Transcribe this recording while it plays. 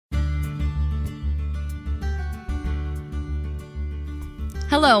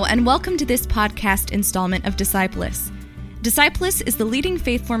Hello, and welcome to this podcast installment of Discipulus. Discipulus is the leading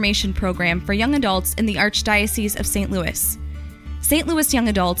faith formation program for young adults in the Archdiocese of St. Louis. St. Louis Young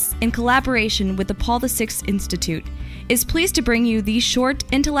Adults, in collaboration with the Paul VI Institute, is pleased to bring you these short,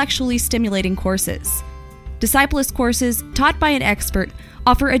 intellectually stimulating courses. Discipulus courses, taught by an expert,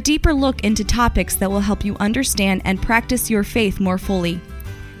 offer a deeper look into topics that will help you understand and practice your faith more fully.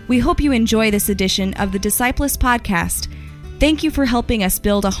 We hope you enjoy this edition of the Discipulus podcast. Thank you for helping us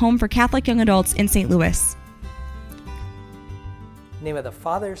build a home for Catholic young adults in St. Louis. In the name of the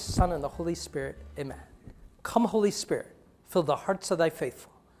Father, Son, and the Holy Spirit, amen. Come, Holy Spirit, fill the hearts of thy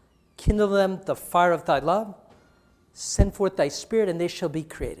faithful. Kindle them the fire of thy love. Send forth thy Spirit, and they shall be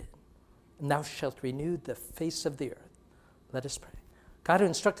created. And thou shalt renew the face of the earth. Let us pray. God, who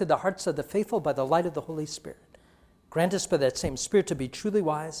instructed the hearts of the faithful by the light of the Holy Spirit, grant us by that same Spirit to be truly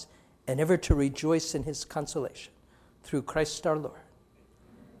wise and ever to rejoice in his consolation. Through Christ our Lord.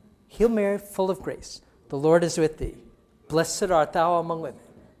 Hail Mary, full of grace, the Lord is with thee. Blessed art thou among women,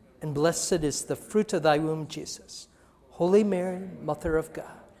 and blessed is the fruit of thy womb, Jesus. Holy Mary, Mother of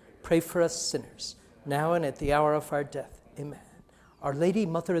God, pray for us sinners, now and at the hour of our death. Amen. Our Lady,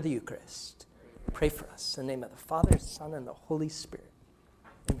 Mother of the Eucharist, pray for us. In the name of the Father, Son, and the Holy Spirit.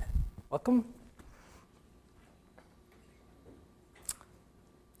 Amen. Welcome.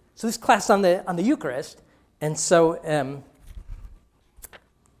 So this class on the Eucharist. And so I'm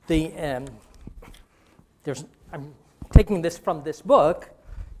taking this from this book,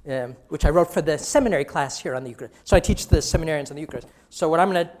 which I wrote for the seminary class here on the Eucharist. So I teach the seminarians on the Eucharist. So what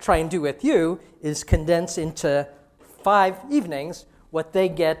I'm going to try and do with you is condense into 5 evenings what they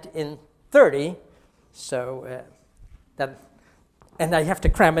get in 30. So and I have to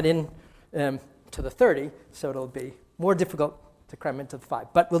cram it in to the 30, so it'll be more difficult to cram into the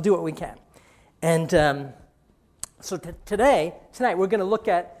 5. But we'll do what we can. And so tonight we're going to look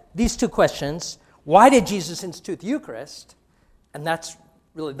at these 2 questions. Why did Jesus institute the Eucharist? And that's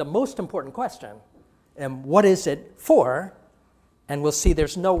really the most important question. And what is it for? And we'll see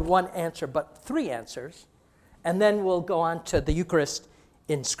there's no one answer, but 3 answers. And then we'll go on to the Eucharist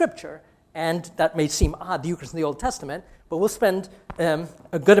in Scripture. And that may seem odd, the Eucharist in the Old Testament, but we'll spend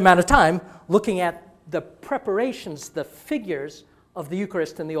a good amount of time looking at the preparations, the figures of the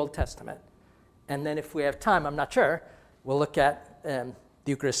Eucharist in the Old Testament. And then if we have time, I'm not sure, we'll look at the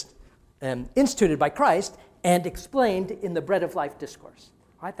Eucharist instituted by Christ and explained in the Bread of Life discourse.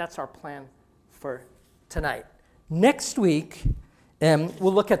 All right, that's our plan for tonight. Next week,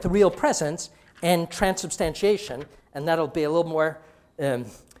 we'll look at the real presence and transubstantiation, and that'll be a little more,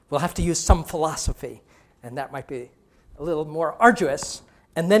 we'll have to use some philosophy, and that might be a little more arduous.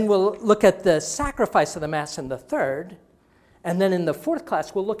 And then we'll look at the sacrifice of the Mass in the third. And then in the 4th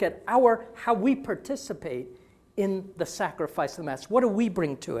class, we'll look at how we participate in the sacrifice of the Mass. What do we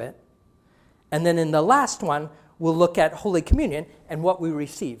bring to it? And then in the last one, we'll look at Holy Communion and what we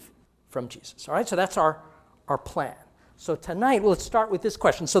receive from Jesus. All right, so that's our plan. So tonight, let's start with this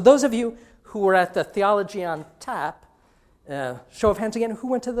question. So those of you who were at the Theology on Tap, show of hands again, who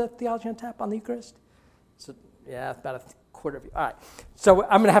went to the Theology on Tap on the Eucharist? So, yeah, about a quarter of you. All right, so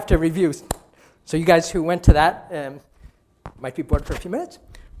I'm going to have to review. So you guys who went to that, might be bored for a few minutes,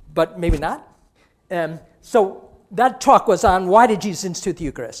 but maybe not. So that talk was on why did Jesus institute the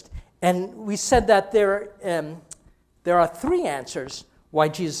Eucharist? And we said that there are 3 answers why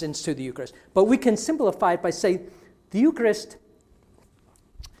Jesus instituted the Eucharist. But we can simplify it by saying the Eucharist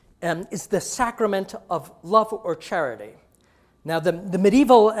is the sacrament of love or charity. Now the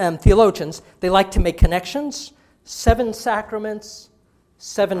medieval theologians, they like to make connections. 7 sacraments,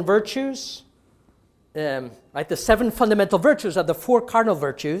 7 virtues. Right, the 7 fundamental virtues are the 4 cardinal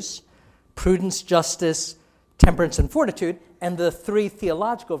virtues: prudence, justice, temperance, and fortitude, and the 3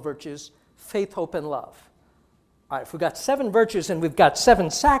 theological virtues: faith, hope, and love. All right, if we've got 7 virtues and we've got 7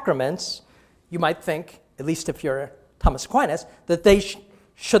 sacraments, you might think, at least if you're Thomas Aquinas, that they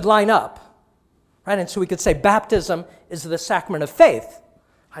should line up. Right, and so we could say baptism is the sacrament of faith.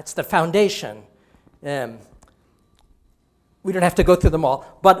 It's the foundation. We don't have to go through them all.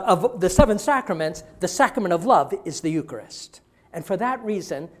 But of the 7 sacraments, the sacrament of love is the Eucharist. And for that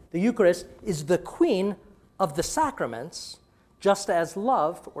reason, the Eucharist is the queen of the sacraments, just as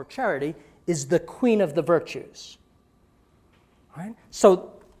love or charity is the queen of the virtues. All right?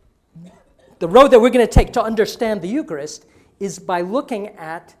 So the road that we're going to take to understand the Eucharist is by looking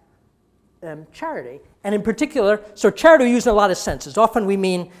at charity. And in particular, so charity we use in a lot of senses. Often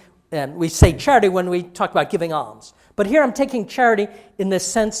we say charity when we talk about giving alms. But here I'm taking charity in the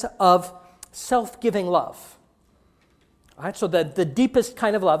sense of self-giving love. All right, so the deepest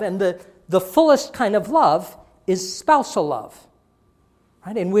kind of love and the fullest kind of love is spousal love.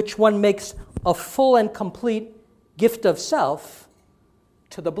 right, in which one makes a full and complete gift of self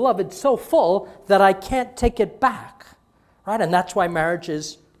to the beloved, so full that I can't take it back. Right? And that's why marriage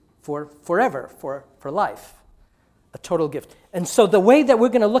is for forever, for life, a total gift. And so the way that we're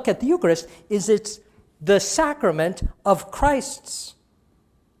going to look at the Eucharist is it's the sacrament of Christ's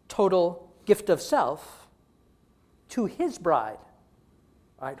total gift of self to his bride.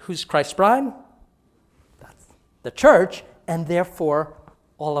 Right? Who's Christ's bride? That's the church, and therefore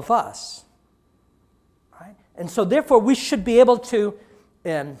all of us. Right? And so therefore we should be able to,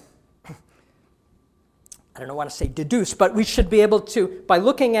 I don't want to say deduce, but we should be able to, by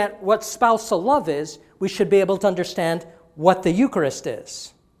looking at what spousal love is, we should be able to understand what the Eucharist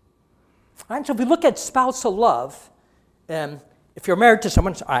is. Right? So if we look at spousal love, if you're married to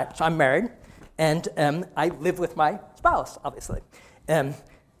someone, so I'm married, and I live with my spouse, obviously,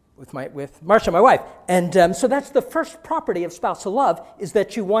 with Marcia, my wife. And so that's the first property of spousal love, is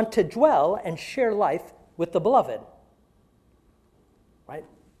that you want to dwell and share life with the beloved. Right?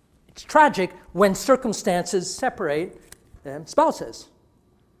 It's tragic when circumstances separate spouses.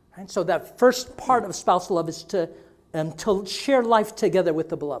 Right? So that first part of spousal love is to share life together with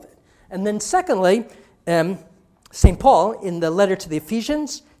the beloved. And then secondly, St. Paul, in the letter to the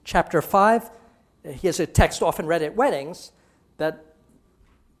Ephesians, chapter 5, he has a text often read at weddings, that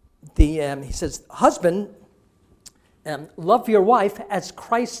he says, husband, love your wife as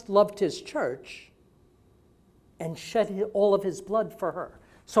Christ loved his church and shed all of his blood for her.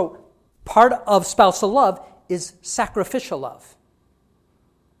 So part of spousal love is sacrificial love.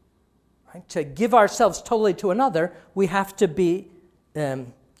 Right? To give ourselves totally to another, we have to be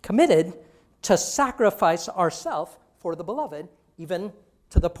committed to sacrifice ourselves for the beloved, even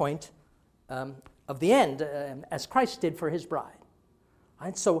to the point of the end, as Christ did for his bride.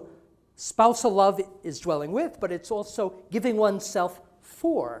 Right? So spousal love is dwelling with, but it's also giving oneself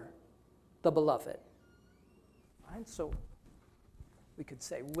for the beloved. Right? So we could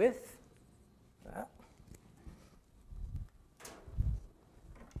say with that.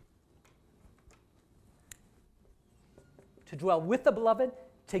 To dwell with the beloved,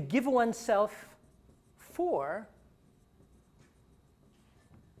 to give oneself for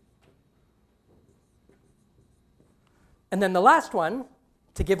and then the last one,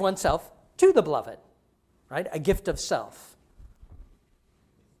 to give oneself to the beloved, right? A gift of self.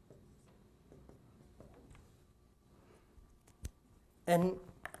 And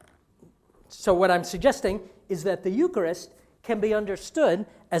so what I'm suggesting is that the Eucharist can be understood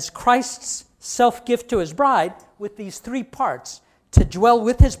as Christ's self-gift to his bride with these three parts: to dwell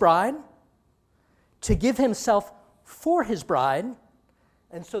with his bride, to give himself for his bride.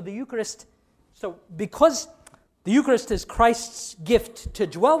 And so the Eucharist, so because the Eucharist is Christ's gift to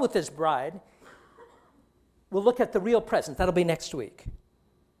dwell with his bride, we'll look at the real presence. That'll be next week.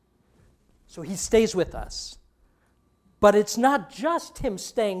 So he stays with us. But it's not just him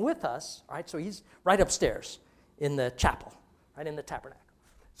staying with us, right? So he's right upstairs in the chapel, right in the tabernacle.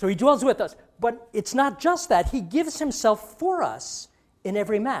 So he dwells with us. But it's not just that. He gives himself for us in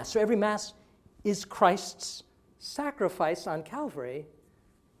every Mass. So every Mass is Christ's sacrifice on Calvary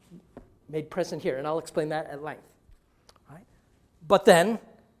made present here. And I'll explain that at length. Right? But then,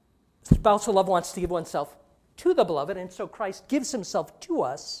 spousal love wants to give oneself to the beloved, and so Christ gives himself to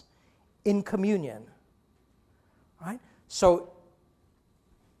us in communion. Right? So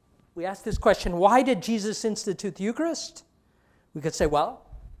we ask this question, why did Jesus institute the Eucharist? We could say, well,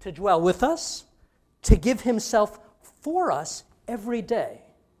 to dwell with us, to give himself for us every day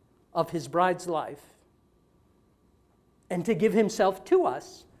of his bride's life, and to give himself to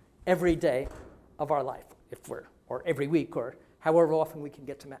us every day of our life, or every week, or however often we can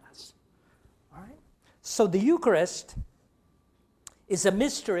get to Mass. All right? So the Eucharist is a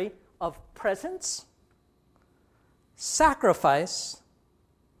mystery of presence, sacrifice,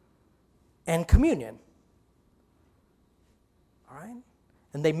 and communion. All right?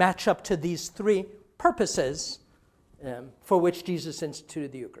 And they match up to these three purposes for which Jesus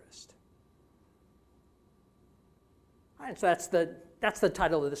instituted the Eucharist. All right, so that's the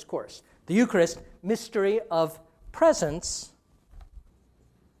title of this course. The Eucharist, mystery of presence,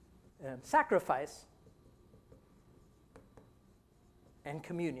 sacrifice, and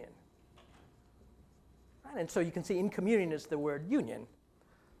communion. Right, and so you can see in communion is the word union.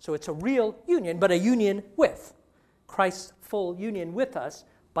 So it's a real union, but a union with Christ's full union with us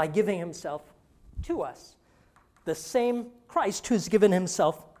by giving himself to us. The same Christ who's given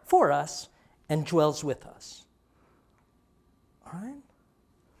himself for us and dwells with us. All right?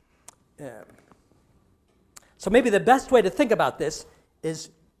 So maybe the best way to think about this is,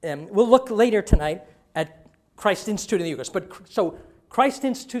 we'll look later tonight at Christ instituting the Eucharist. But so Christ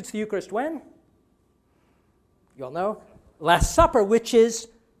institutes the Eucharist when? You all know? Last Supper, which is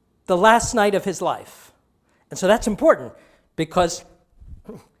the last night of his life. And so that's important because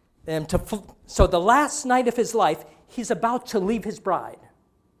so the last night of his life, he's about to leave his bride.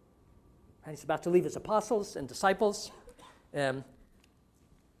 And he's about to leave his apostles and disciples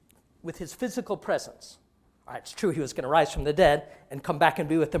with his physical presence. All right, it's true he was going to rise from the dead and come back and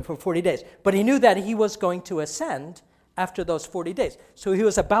be with them for 40 days. But he knew that he was going to ascend after those 40 days. So he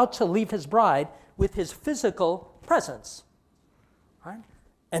was about to leave his bride with his physical presence. All right?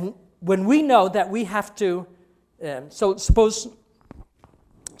 And when we know that we have to, so suppose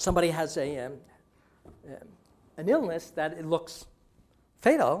somebody has an illness that it looks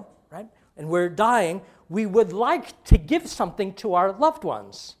fatal, right? And we're dying, we would like to give something to our loved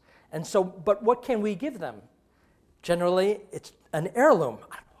ones. And so, but what can we give them? Generally, it's an heirloom.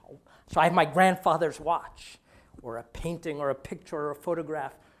 I don't know. So I have my grandfather's watch, or a painting, or a picture, or a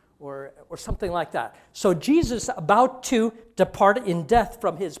photograph, or something like that. So Jesus, about to depart in death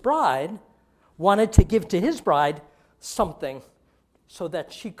from his bride, wanted to give to his bride something so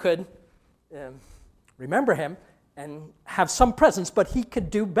that she could remember him and have some presence, but he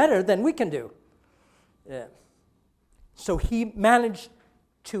could do better than we can do. So he managed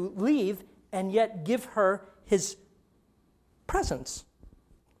to leave and yet give her his presence,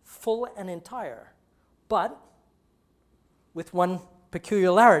 full and entire, but with one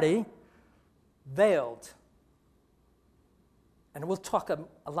peculiarity, veiled. And we'll talk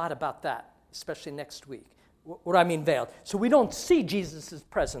a lot about that, especially next week. What do I mean veiled? So we don't see Jesus'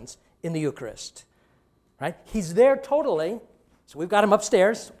 presence in the Eucharist, right? He's there totally. So we've got him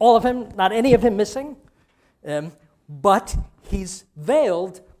upstairs, all of him, not any of him missing, but he's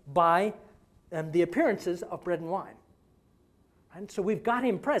veiled by the appearances of bread and wine. And so we've got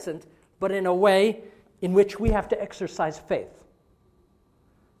him present, but in a way in which we have to exercise faith.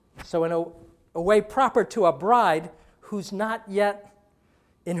 So in a way proper to a bride who's not yet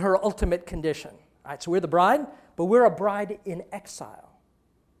in her ultimate condition. All right, so we're the bride, but we're a bride in exile,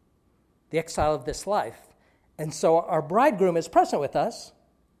 the exile of this life. And so our bridegroom is present with us,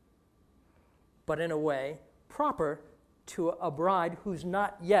 but in a way proper to a bride who's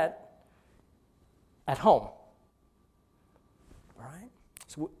not yet at home. All right?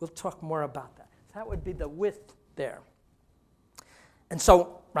 So we'll talk more about that. That would be the width there. And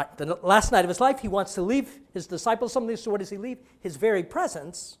so, right, the last night of his life, he wants to leave his disciples something. So what does he leave? His very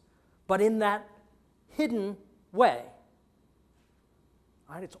presence, but in that hidden way.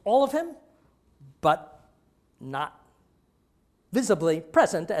 All right? It's all of him, but not visibly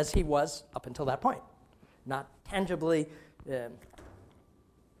present as he was up until that point. Not tangibly.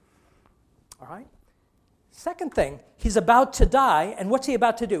 All right? Second thing, he's about to die, and what's he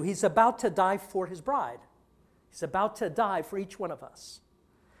about to do? He's about to die for his bride. He's about to die for each one of us.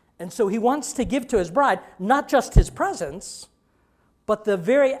 And so he wants to give to his bride not just his presence, but the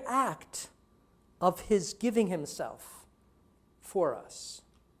very act of his giving himself for us.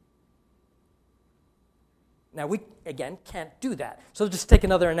 Now, we, again, can't do that. So just take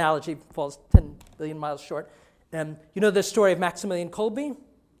another analogy, falls 10 billion miles short. You know the story of Maximilian Kolbe?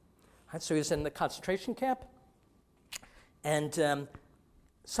 Right, so he was in the concentration camp, and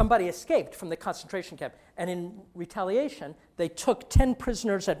somebody escaped from the concentration camp. And in retaliation, they took 10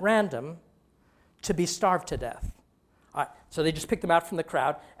 prisoners at random to be starved to death. All right, so they just picked them out from the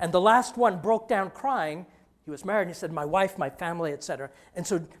crowd. And the last one broke down crying. He was married, and he said, my wife, my family, etc. And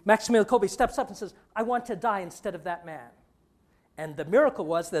so Maximilian Kolbe steps up and says, I want to die instead of that man. And the miracle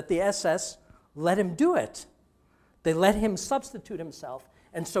was that the SS let him do it. They let him substitute himself,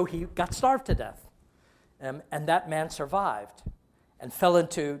 and so he got starved to death. And that man survived and fell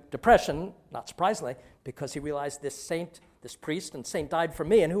into depression, not surprisingly, because he realized this saint, this priest and saint died for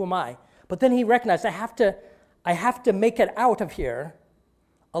me, and who am I? But then he recognized, I have to make it out of here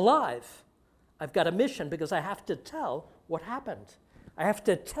alive. I've got a mission because I have to tell what happened. I have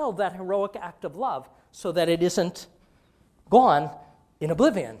to tell that heroic act of love so that it isn't gone in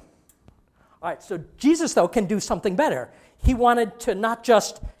oblivion. All right, so Jesus, though, can do something better. He wanted to not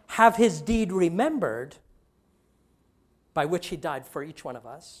just have his deed remembered, by which he died for each one of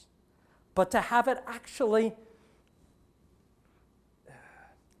us, but to have it actually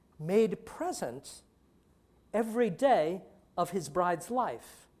made present every day of his bride's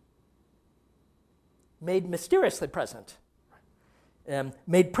life. Made mysteriously present.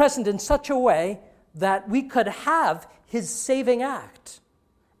 Made present in such a way that we could have his saving act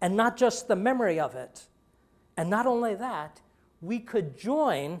and not just the memory of it. And not only that, we could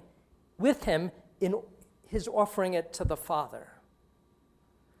join with him in his offering it to the Father.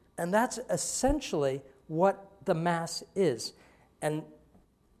 And that's essentially what the Mass is. And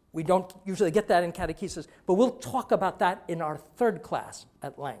we don't usually get that in catechesis, but we'll talk about that in our third class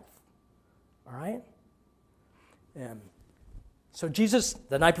at length. All right? So Jesus,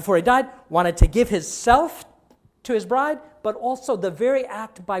 the night before he died, wanted to give himself to his bride, but also the very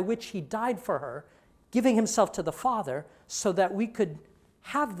act by which he died for her, giving himself to the Father, so that we could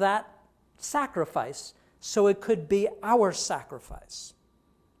have that sacrifice, so it could be our sacrifice.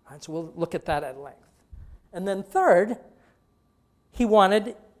 All right, so we'll look at that at length. And then third, he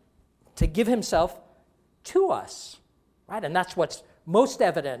wanted to give himself to us, right? And that's what's most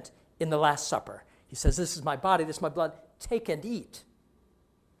evident in the Last Supper. He says, this is my body, this is my blood, take and eat,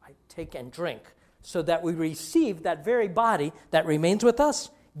 right? Take and drink, so that we receive that very body that remains with us,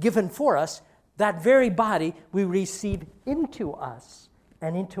 given for us, that very body we receive into us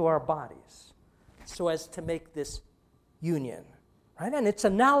and into our bodies, so as to make this union, right? And it's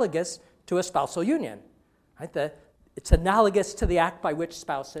analogous to a spousal union, right? It's analogous to the act by which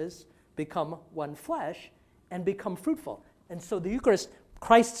spouses become one flesh and become fruitful. And so the Eucharist,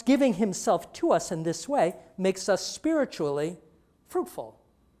 Christ's giving himself to us in this way, makes us spiritually fruitful.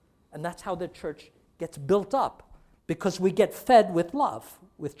 And that's how the church gets built up, because we get fed with love,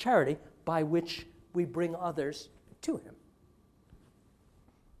 with charity, by which we bring others to him.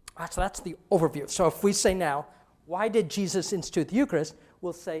 All right, so that's the overview. So if we say now, why did Jesus institute the Eucharist?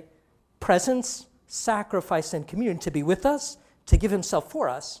 We'll say presence, sacrifice, and communion, to be with us, to give himself for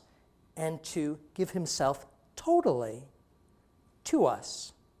us, and to give himself totally to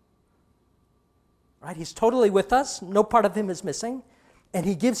us. Right? He's totally with us. No part of him is missing. And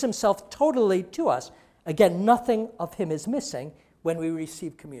he gives himself totally to us. Again, nothing of him is missing when we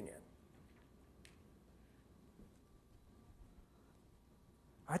receive communion.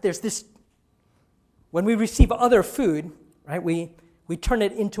 All right, there's this, when we receive other food, right, we turn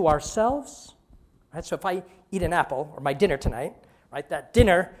it into ourselves. Right? So if I eat an apple, or my dinner tonight, right, that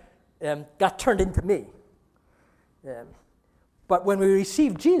dinner got turned into me. But when we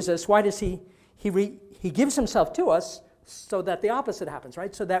receive Jesus, why does he gives himself to us so that the opposite happens,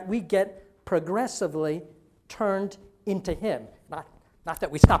 right? So that we get progressively turned into him. Not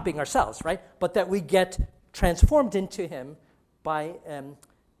that we stop being ourselves, right? But that we get transformed into him by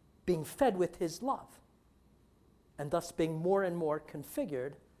being fed with his love, and thus being more and more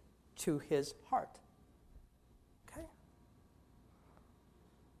configured to his heart. Okay?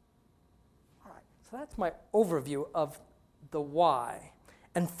 All right, so that's my overview of the why.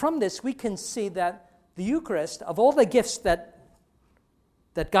 And from this, we can see that the Eucharist, of all the gifts that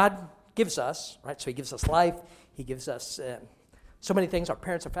God gives us, right? So he gives us life, he gives us so many things, our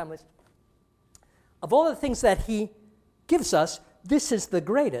parents, our families. Of all the things that he gives us, this is the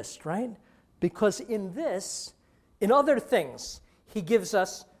greatest, right? Because in other things, he gives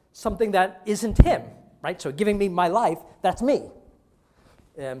us something that isn't him, right? So giving me my life, that's me.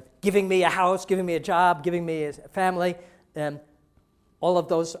 Giving me a house, giving me a job, giving me a family, all of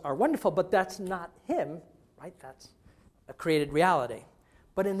those are wonderful, but that's not him, right? That's a created reality.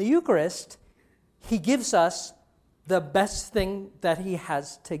 But in the Eucharist, he gives us the best thing that he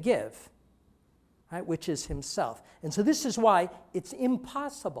has to give, right? Which is himself. And so this is why it's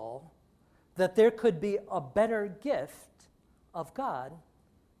impossible that there could be a better gift of God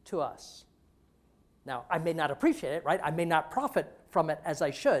to us. Now, I may not appreciate it, right? I may not profit from it as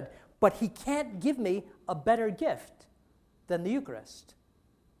I should, but he can't give me a better gift than the Eucharist.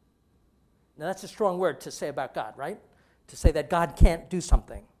 Now, that's a strong word to say about God, right? To say that God can't do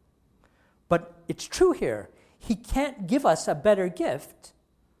something. But it's true here. He can't give us a better gift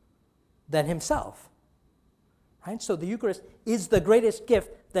than himself. Right? So the Eucharist is the greatest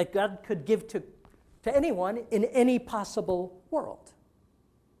gift that God could give to anyone in any possible world.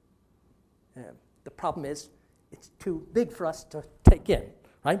 The problem is, it's too big for us to take in,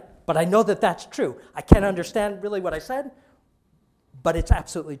 right? But I know that that's true. I can't understand really what I said, but it's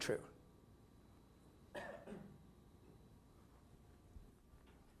absolutely true.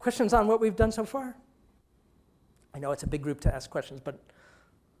 Questions on what we've done so far? I know it's a big group to ask questions, but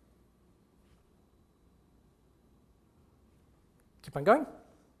keep on going.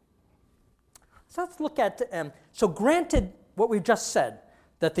 So let's look at, so granted what we've just said,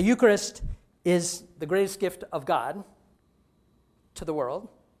 that the Eucharist is the greatest gift of God to the world,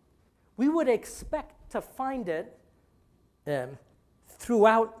 we would expect to find it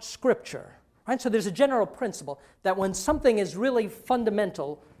throughout Scripture. Right? So there's a general principle that when something is really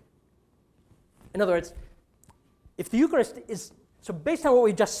fundamental, in other words, if the Eucharist is, so based on what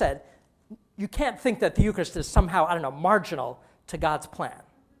we just said, you can't think that the Eucharist is somehow, marginal to God's plan.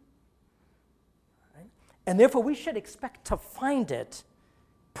 Right? And therefore we should expect to find it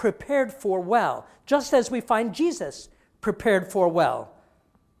prepared for well, just as we find Jesus prepared for well.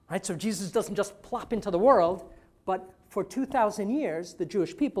 Right? So Jesus doesn't just plop into the world, but for 2,000 years, the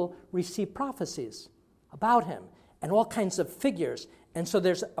Jewish people received prophecies about him and all kinds of figures. And so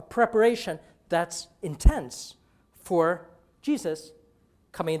there's a preparation that's intense for Jesus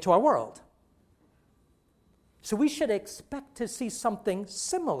coming into our world. So we should expect to see something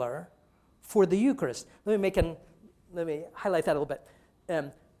similar for the Eucharist. Let me highlight that a little bit.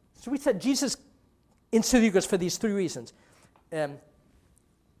 So we said Jesus instituted the Eucharist for these three reasons.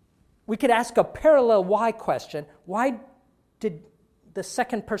 We could ask a parallel why question. Why did the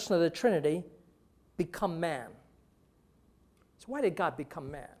second person of the Trinity become man? So why did God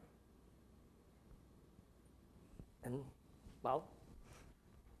become man? And, well,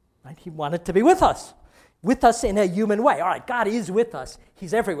 right, he wanted to be with us in a human way. All right, God is with us.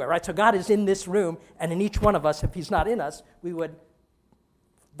 He's everywhere, right? So God is in this room, and in each one of us, if he's not in us, we would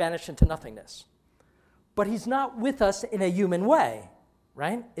vanish into nothingness. But he's not with us in a human way,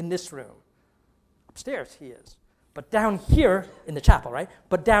 right? In this room. Upstairs he is. But down here in the chapel, right?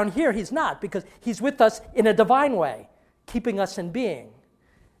 But down here he's not, because he's with us in a divine way, keeping us in being.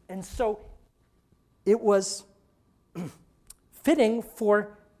 And so it was fitting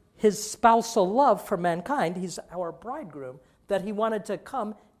for his spousal love for mankind, he's our bridegroom, that he wanted to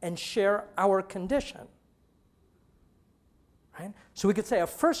come and share our condition. Right? So we could say a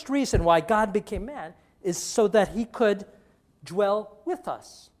first reason why God became man is so that he could dwell with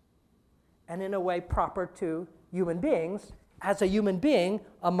us, and in a way proper to human beings, as a human being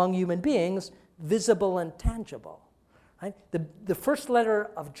among human beings, visible and tangible. Right? The first letter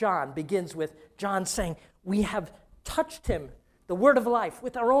of John begins with John saying, we have touched him, the word of life,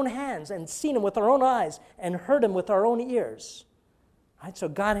 with our own hands, and seen him with our own eyes, and heard him with our own ears. Right? So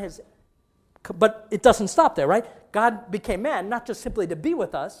God has, but it doesn't stop there, right? God became man, not just simply to be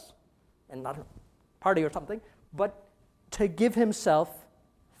with us, and not a party or something, but to give himself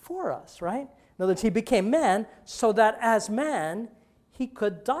for us, right? In other words, he became man so that as man, he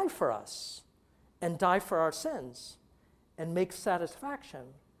could die for us and die for our sins and make satisfaction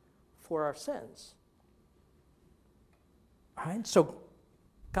for our sins. All right? So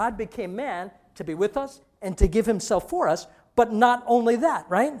God became man to be with us and to give himself for us, but not only that,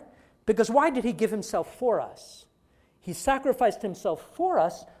 right? Because why did he give himself for us? He sacrificed himself for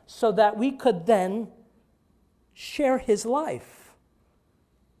us so that we could then share his life.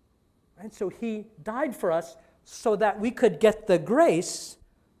 Right? So he died for us so that we could get the grace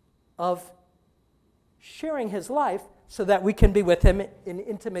of sharing his life so that we can be with him in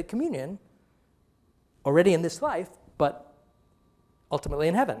intimate communion, already in this life, but ultimately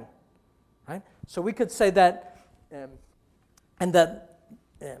in heaven. Right? So we could say that,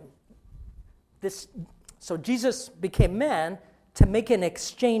 so Jesus became man to make an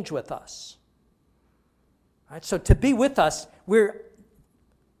exchange with us. Right? So to be with us, we're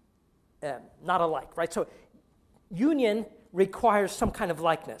not alike, right? So union requires some kind of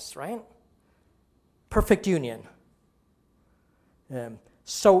likeness, right? Perfect union.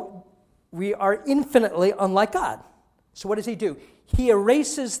 So we are infinitely unlike God. So what does he do? He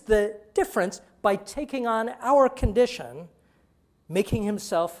erases the difference by taking on our condition, making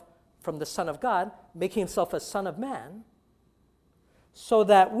himself from the Son of God, making himself a son of man, so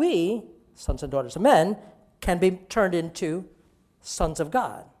that we, sons and daughters of men, can be turned into sons of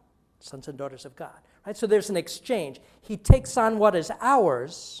God, sons and daughters of God. Right? So there's an exchange. He takes on what is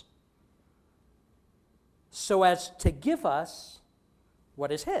ours so as to give us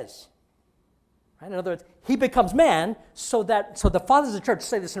what is his. Right? In other words, he becomes man so the fathers of the church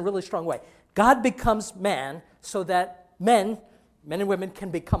say this in a really strong way. God becomes man so that men and women can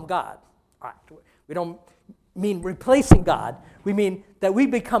become God. All right. We don't mean replacing God. We mean that we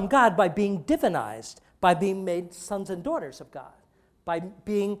become God by being divinized, by being made sons and daughters of God, by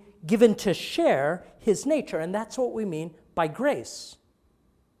being given to share his nature. And that's what we mean by grace.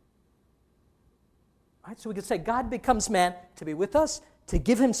 Right? So we could say God becomes man to be with us, to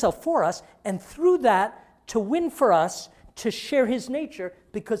give himself for us, and through that to win for us to share his nature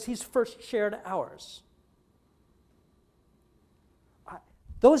because he's first shared ours.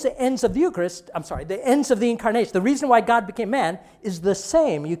 Those ends of the Eucharist, the ends of the Incarnation, the reason why God became man is the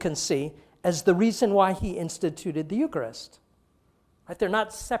same, you can see, as the reason why he instituted the Eucharist. Right? They're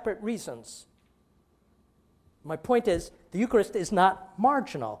not separate reasons. My point is, the Eucharist is not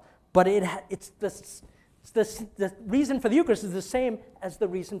marginal, but the reason for the Eucharist is the same as the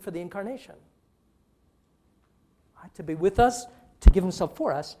reason for the Incarnation. Right? To be with us, to give himself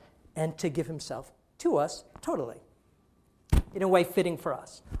for us, and to give himself to us totally. In a way fitting for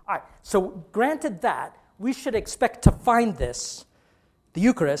us. All right, so granted that, we should expect to find this the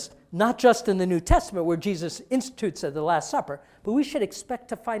Eucharist, not just in the New Testament where Jesus institutes at the Last Supper, but we should expect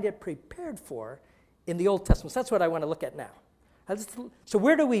to find it prepared for in the Old Testament. So that's what I want to look at now. So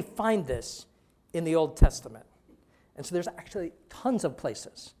where do we find this in the Old Testament? And so there's actually tons of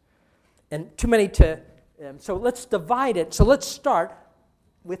places. And too many to, so let's divide it. So let's start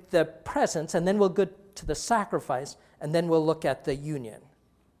with the presence, and then we'll go to the sacrifice, and then we'll look at the union.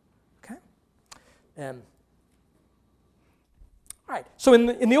 Okay? All right, so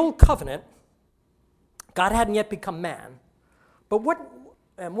in the Old Covenant, God hadn't yet become man, but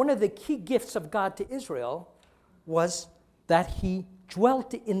one of the key gifts of God to Israel was that he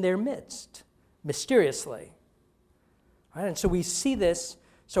dwelt in their midst, mysteriously. Right? And so we see this,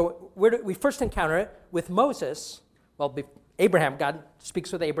 so we first encounter it with Moses. Well, Abraham, God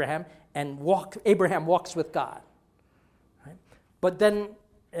speaks with Abraham, and Abraham walks with God. Right? But then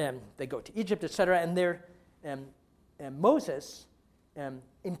they go to Egypt, etc., and Moses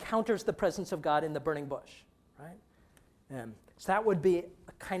encounters the presence of God in the burning bush. Right? So that would be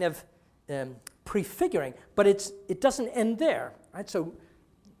a kind of prefiguring, but it doesn't end there. Right? So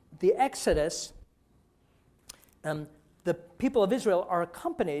the Exodus, the people of Israel are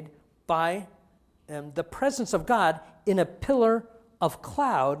accompanied by the presence of God in a pillar of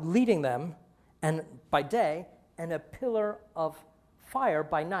cloud leading them, and by day, and a pillar of fire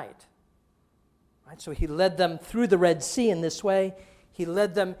by night. Right? So he led them through the Red Sea in this way. He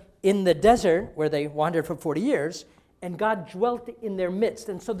led them in the desert where they wandered for 40 years, and God dwelt in their midst.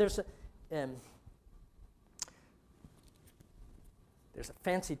 And so there's a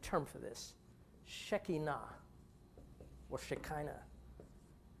fancy term for this, Shekinah, or Shekinah.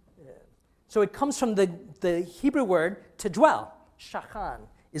 So it comes from the Hebrew word to dwell. Shachan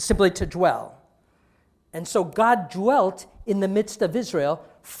is simply to dwell. And so God dwelt in the midst of Israel,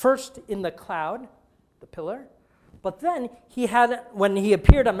 first in the cloud, the pillar, but then when he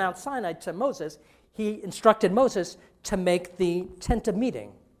appeared on Mount Sinai to Moses, he instructed Moses to make the tent of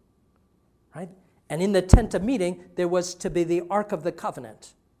meeting. Right? And in the tent of meeting, there was to be the Ark of the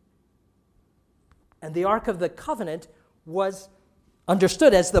Covenant. And the Ark of the Covenant was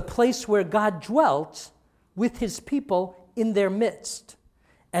understood as the place where God dwelt with his people in their midst.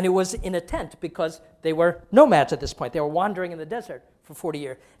 And it was in a tent because they were nomads at this point. They were wandering in the desert for 40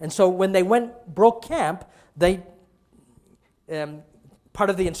 years. And so when they broke camp, part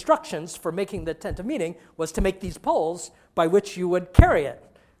of the instructions for making the tent of meeting was to make these poles by which you would carry it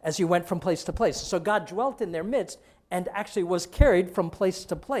as you went from place to place. So God dwelt in their midst and actually was carried from place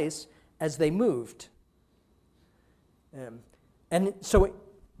to place as they moved. And so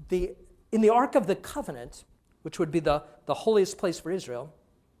in the Ark of the Covenant, which would be the holiest place for Israel,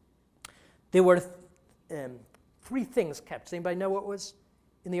 there were three things kept. Does anybody know what was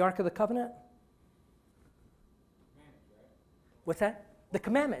in the Ark of the Covenant? What's that? The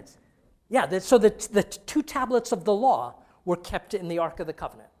commandments. Yeah, so the two tablets of the law were kept in the Ark of the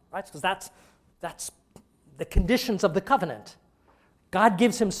Covenant, right? Because that's the conditions of the covenant. God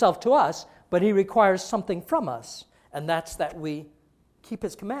gives himself to us, but he requires something from us, and that's that we keep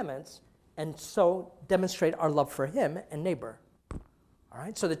his commandments and so demonstrate our love for him and neighbor. All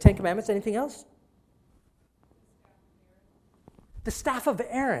right, so the Ten Commandments, anything else? The staff of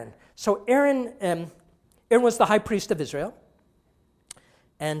Aaron. So Aaron was the high priest of Israel.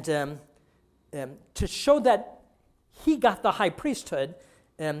 And to show that he got the high priesthood,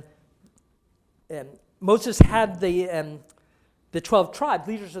 Moses had the 12 tribes,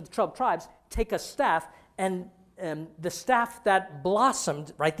 leaders of the 12 tribes, take a staff, and the staff that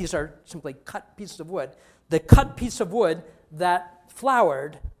blossomed, right, these are simply cut pieces of wood, the cut piece of wood that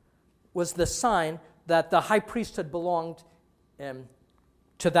flowered was the sign that the high priesthood belonged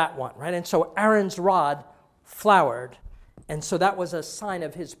to that one, right? And so Aaron's rod flowered, and so that was a sign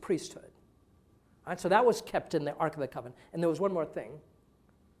of his priesthood. Right? So that was kept in the Ark of the Covenant. And there was one more thing,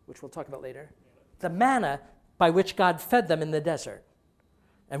 which we'll talk about later. The manna by which God fed them in the desert.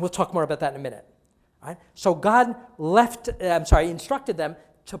 And we'll talk more about that in a minute. Right? So God instructed them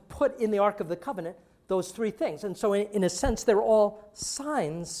to put in the Ark of the Covenant those three things. And so in a sense, they're all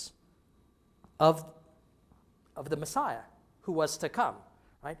signs of the Messiah who was to come.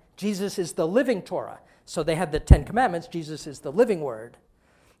 Right? Jesus is the living Torah. So they had the Ten Commandments. Jesus is the living word.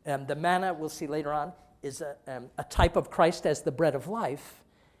 The manna, we'll see later on, is a type of Christ as the bread of life.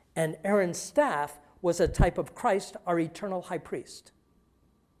 And Aaron's staff was a type of Christ, our eternal high priest.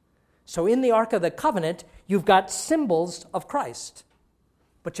 So in the Ark of the Covenant, you've got symbols of Christ.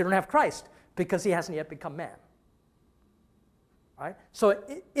 But you don't have Christ because he hasn't yet become man. Right? So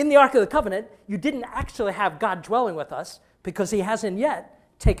in the Ark of the Covenant, you didn't actually have God dwelling with us because he hasn't yet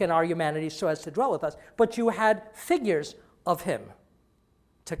taken our humanity so as to dwell with us. But you had figures of him.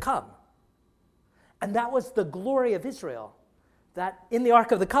 to come. And that was the glory of Israel, that in the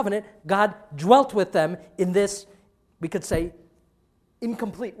Ark of the Covenant, God dwelt with them in this, we could say,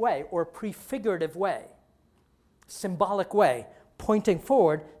 incomplete way or prefigurative way, symbolic way, pointing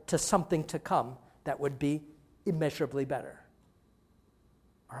forward to something to come that would be immeasurably better.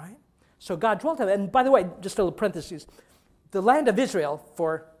 All right? So God dwelt in them. And by the way, just a little parenthesis, the land of Israel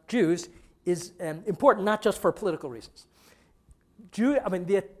for Jews is important not just for political reasons.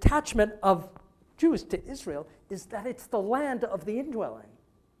 The attachment of Jews to Israel is that it's the land of the indwelling.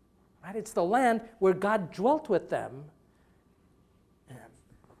 Right? It's the land where God dwelt with them,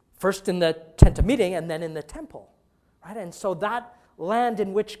 first in the tent of meeting and then in the temple. Right? And so that land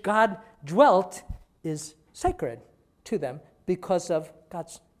in which God dwelt is sacred to them because of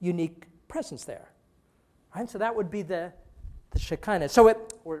God's unique presence there. Right? So that would be the Shekinah.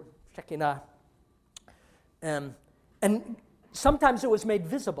 Or Shekinah. And sometimes it was made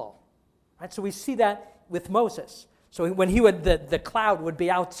visible. Right? So we see that with Moses. So when the cloud would be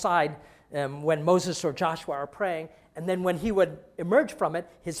outside when Moses or Joshua are praying, and then when he would emerge from it,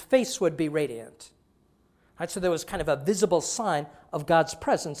 his face would be radiant. Right? So there was kind of a visible sign of God's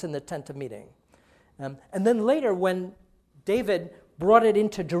presence in the tent of meeting. And then later when David brought it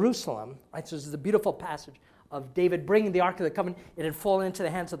into Jerusalem, right? So this is a beautiful passage of David bringing the Ark of the Covenant. It had fallen into the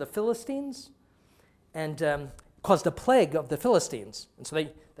hands of the Philistines and caused a plague of the Philistines. And so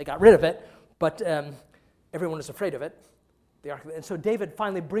they got rid of it, but everyone was afraid of it. And so David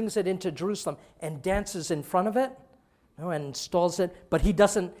finally brings it into Jerusalem and dances in front of it, and installs it. But he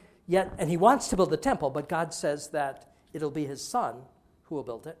doesn't yet, and he wants to build the temple, but God says that it'll be his son who will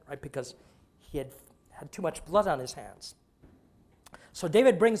build it, right? Because he had too much blood on his hands. So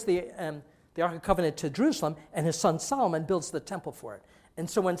David brings the Ark of the Covenant to Jerusalem, and his son Solomon builds the temple for it. And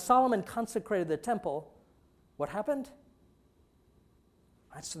so when Solomon consecrated the temple, what happened?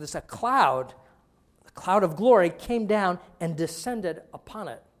 Right, so there's a cloud of glory came down and descended upon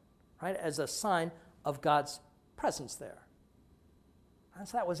it, right, as a sign of God's presence there. And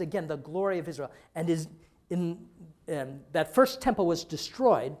so that was, again, the glory of Israel. And that first temple was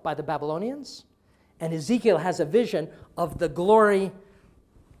destroyed by the Babylonians, and Ezekiel has a vision of the glory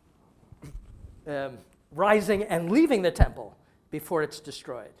rising and leaving the temple before it's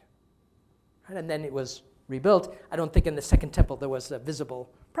destroyed. Right? And then it was rebuilt. I don't think in the second temple there was a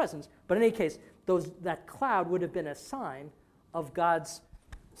visible presence, but in any case, that cloud would have been a sign of God's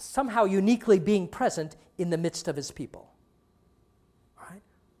somehow uniquely being present in the midst of his people. Right?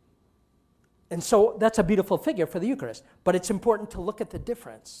 And so that's a beautiful figure for the Eucharist, but it's important to look at the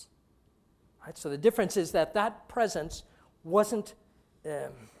difference. Right? So the difference is that presence wasn't,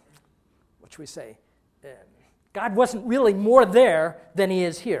 God wasn't really more there than he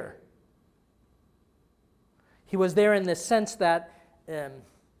is here. He was there in the sense that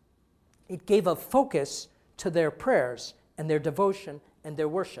it gave a focus to their prayers and their devotion and their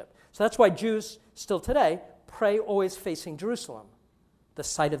worship. So that's why Jews still today pray always facing Jerusalem, the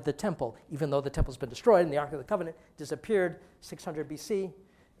site of the temple, even though the temple's been destroyed and the Ark of the Covenant disappeared 600 BC.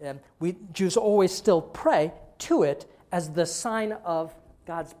 Jews always still pray to it as the sign of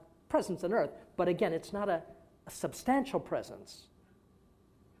God's presence on earth. But again, it's not a substantial presence.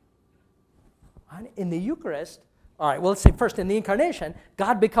 In the Eucharist, all right, well, let's say first in the Incarnation,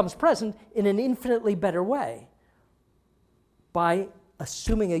 God becomes present in an infinitely better way by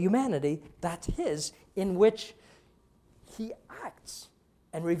assuming a humanity that's his, in which he acts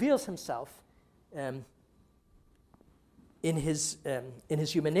and reveals himself in his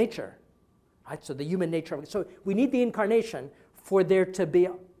human nature. Right? So the human nature. So we need the Incarnation for there to be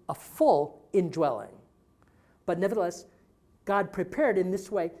a full indwelling. But nevertheless, God prepared in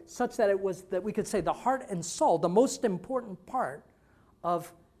this way such that it was, that we could say, the heart and soul, the most important part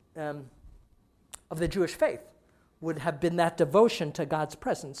of the Jewish faith would have been that devotion to God's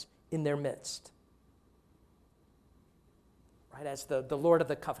presence in their midst. Right, as the Lord of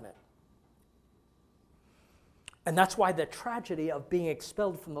the covenant. And that's why the tragedy of being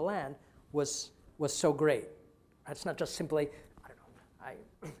expelled from the land was so great. It's not just simply, I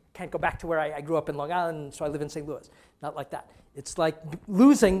can't go back to where I grew up in Long Island, so I live in St. Louis. Not like that. It's like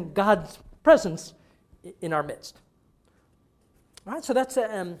losing God's presence in our midst. All right, so that's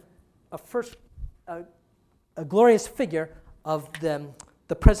a glorious figure of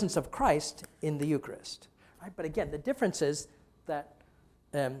the presence of Christ in the Eucharist. Right? But again, the difference is that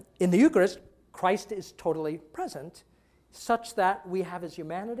in the Eucharist, Christ is totally present, such that we have his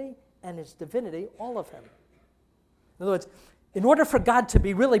humanity and his divinity, all of him. In other words, in order for God to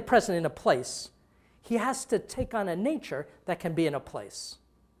be really present in a place, he has to take on a nature that can be in a place.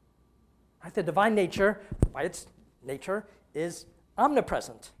 Right? The divine nature, by its nature, is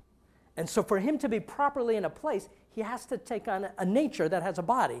omnipresent. And so for him to be properly in a place, he has to take on a nature that has a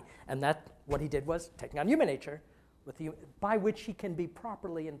body. And that what he did was taking on human nature, by which he can be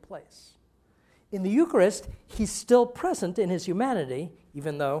properly in place. In the Eucharist, he's still present in his humanity,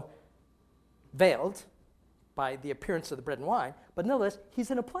 even though veiled by the appearance of the bread and wine, but nonetheless,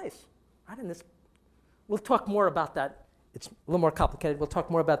 he's in a place. Right? And we'll talk more about that. It's a little more complicated. We'll talk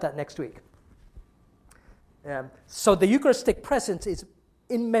more about that next week. So the Eucharistic presence is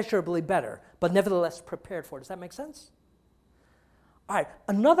immeasurably better, but nevertheless prepared for. Does that make sense? All right.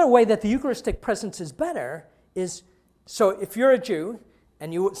 Another way that the Eucharistic presence is better is, so if you're a Jew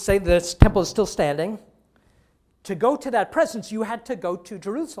and you say this temple is still standing, to go to that presence, you had to go to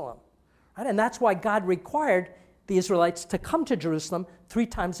Jerusalem. Right? And that's why God required the Israelites to come to Jerusalem 3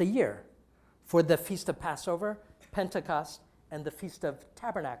 times a year for the Feast of Passover, Pentecost, and the Feast of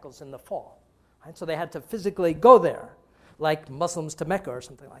Tabernacles in the fall. Right? So they had to physically go there, like Muslims to Mecca or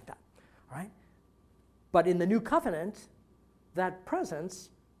something like that. Right? But in the New Covenant, that presence,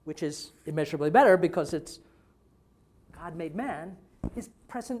 which is immeasurably better because it's God made man, is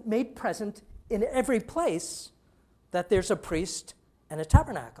made present in every place that there's a priest and a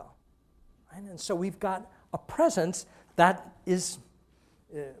tabernacle. Right? And so we've got a presence that is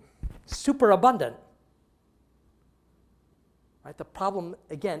super abundant. Right? The problem,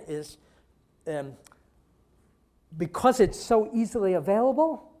 again, is because it's so easily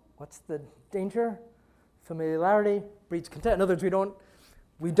available, what's the danger? Familiarity breeds contempt. In other words,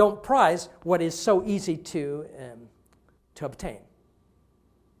 we don't prize what is so easy to obtain.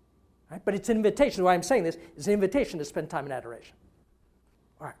 Right? But it's an invitation. Why I'm saying this is an invitation to spend time in adoration.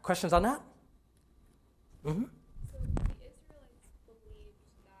 All right, questions on that? Mm-hmm. So the Israelites believed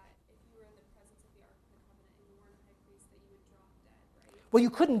that if you were in the presence of the Ark of the Covenant and you weren't a high priest, that you would drop dead, right? Well, you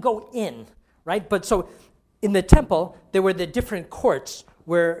couldn't go in, right? But so in the temple, there were the different courts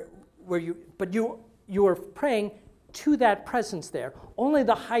where you were praying to that presence there. Only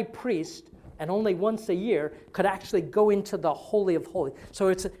the high priest, and only once a year, could actually go into the Holy of Holies. So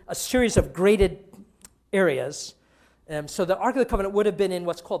it's a series of graded areas. So the Ark of the Covenant would have been in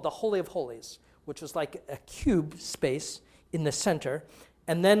what's called the Holy of Holies, which was like a cube space in the center.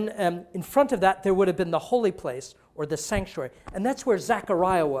 And then in front of that, there would have been the holy place, or the sanctuary. And that's where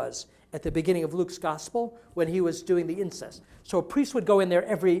Zechariah was at the beginning of Luke's gospel when he was doing the incense. So a priest would go in there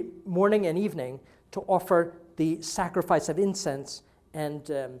every morning and evening to offer the sacrifice of incense, and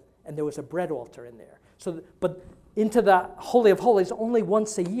there was a bread altar in there. But into the Holy of Holies only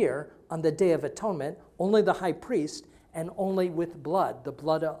once a year on the Day of Atonement, only the high priest, and only with blood, the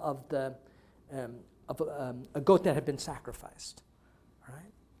blood of a goat that had been sacrificed. All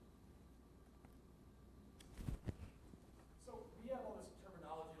right? So we have all this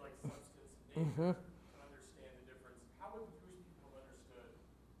terminology like substance and nature to understand the difference. How would the Jewish people have understood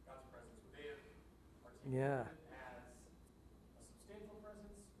God's presence? Would they have articulated it as a substantial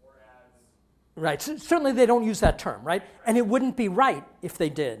presence or as... Right. So certainly they don't use that term, right? And it wouldn't be right if they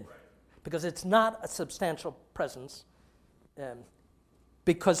did, because it's not a substantial presence,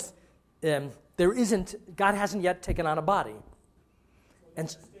 because there isn't, God hasn't yet taken on a body. And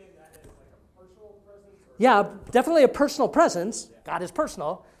that as like a personal presence? Yeah, definitely a personal presence. God is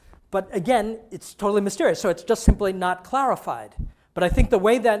personal. But again, it's totally mysterious, so it's just simply not clarified. But I think the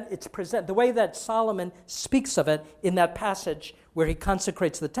way that it's presented, the way that Solomon speaks of it in that passage where he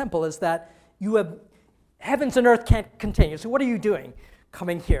consecrates the temple is that you have, heavens and earth can't contain you. So what are you doing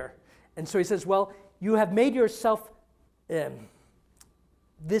coming here? And so he says, well, you have made yourself,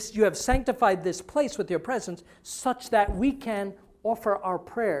 you have sanctified this place with your presence such that we can offer our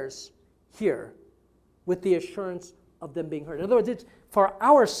prayers here with the assurance of them being heard. In other words, it's for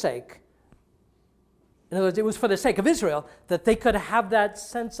our sake. In other words, it was for the sake of Israel that they could have that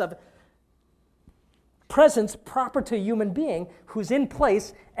sense of presence proper to a human being who's in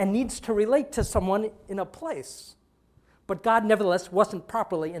place and needs to relate to someone in a place. But God, nevertheless, wasn't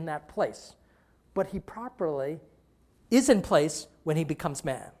properly in that place. But he properly is in place when he becomes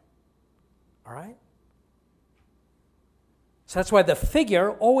man. All right? So that's why the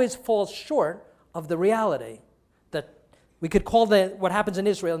figure always falls short of the reality. That we could call what happens in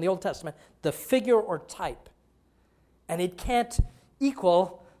Israel in the Old Testament the figure or type. And it can't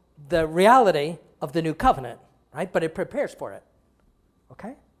equal the reality of the New Covenant, right? But it prepares for it.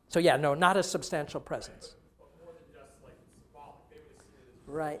 Okay? So yeah, no, not a substantial presence. But more than just like symbolic. They would see it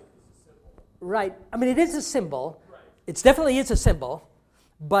as Right. a symbol. Right. I mean, it is a symbol. Right. It definitely is a symbol,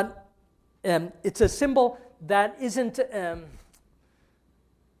 but it's a symbol that isn't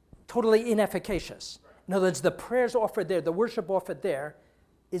totally inefficacious. Right. In other words, the prayers offered there, the worship offered there,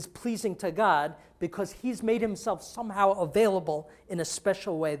 is pleasing to God because he's made himself somehow available in a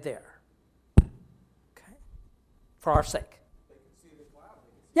special way there. Okay? For our sake. They can see the cloud.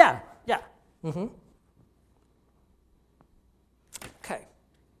 Yeah, yeah. Mm-hmm. Okay.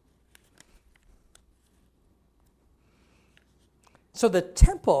 So the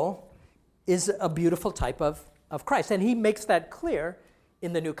temple is a beautiful type of Christ, and he makes that clear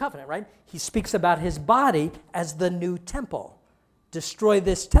in the New Covenant, right? He speaks about his body as the new temple. Destroy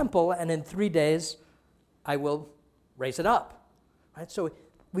this temple, and in 3 days I will raise it up. Right? So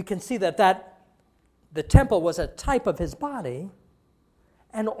we can see that the temple was a type of his body,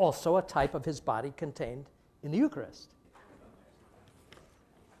 and also a type of his body contained in the Eucharist.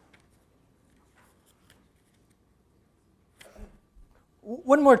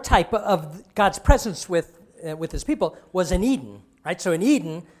 One more type of God's presence with his people was in Eden, right? So in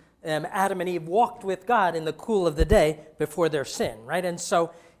Eden, Adam and Eve walked with God in the cool of the day before their sin, right? And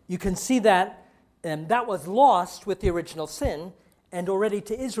so you can see that that was lost with the original sin, and already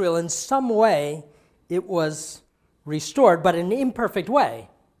to Israel in some way it was restored, but in an imperfect way.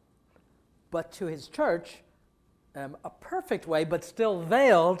 But to his church, a perfect way, but still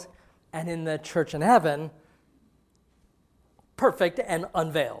veiled, and in the church in heaven, perfect and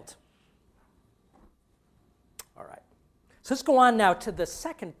unveiled. All right. So let's go on now to the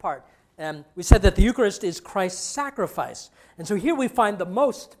second part. We said that the Eucharist is Christ's sacrifice. And so here we find the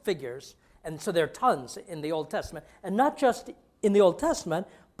most figures, and so there are tons in the Old Testament, and not just in the Old Testament,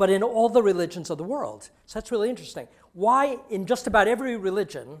 but in all the religions of the world. So that's really interesting. Why in just about every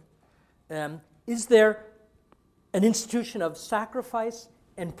religion is there an institution of sacrifice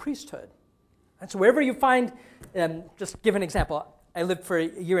and priesthood? And so wherever you find, just give an example. I lived for a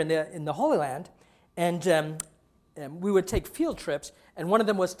year in the Holy Land, and we would take field trips, and one of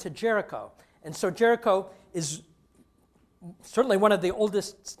them was to Jericho. And so Jericho is certainly one of the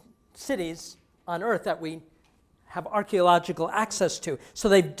oldest cities on earth that we have archaeological access to. So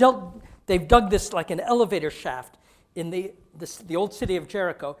they've dug this like an elevator shaft in the old city of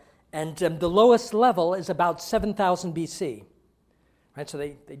Jericho, and the lowest level is about 7,000 BC. Right, so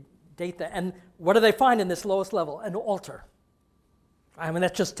they date that. And what do they find in this lowest level? An altar. I mean,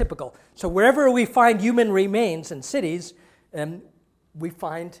 that's just typical. So wherever we find human remains in cities, we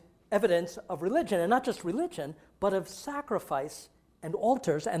find evidence of religion, and not just religion, but of sacrifice and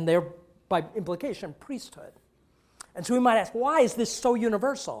altars, and their, by implication, priesthood. And so we might ask, why is this so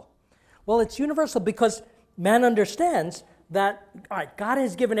universal? Well, it's universal because man understands that, all right, God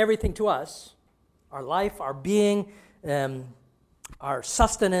has given everything to us, our life, our being, our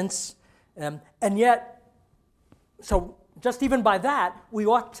sustenance, and yet, so just even by that, we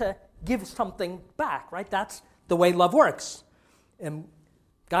ought to give something back, right? That's the way love works.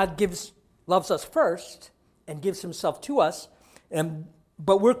 God loves us first and gives himself to us,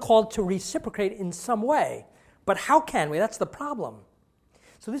 but we're called to reciprocate in some way. But how can we? That's the problem.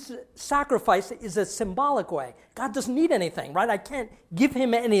 So this sacrifice is a symbolic way. God doesn't need anything, right? I can't give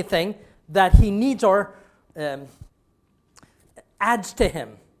him anything that he needs or adds to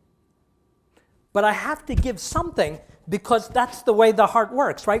him. But I have to give something because that's the way the heart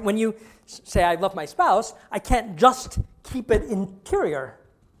works, right? When you say, I love my spouse, I can't just keep it interior,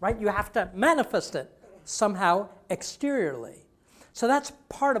 right? You have to manifest it somehow exteriorly. So that's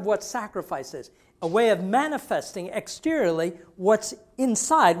part of what sacrifice is, a way of manifesting exteriorly what's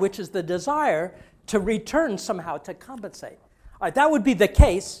inside, which is the desire to return somehow to compensate. All right, that would be the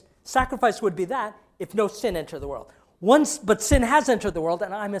case. Sacrifice would be that if no sin entered the world. But sin has entered the world,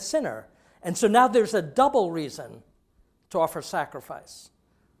 and I'm a sinner. And so now there's a double reason to offer sacrifice.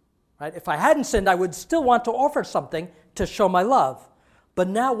 Right? If I hadn't sinned, I would still want to offer something to show my love. But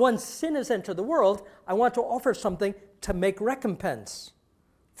now once sin has entered the world, I want to offer something to make recompense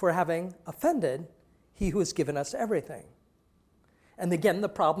for having offended he who has given us everything. And again, the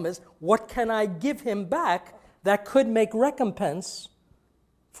problem is, what can I give him back that could make recompense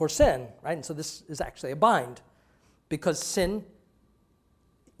for sin? Right? And so this is actually a bind. Because sin,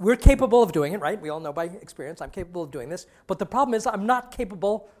 we're capable of doing it, right? We all know by experience I'm capable of doing this. But the problem is I'm not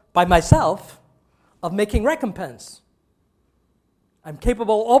capable by myself of making recompense. I'm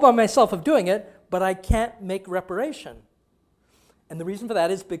capable all by myself of doing it, but I can't make reparation. And the reason for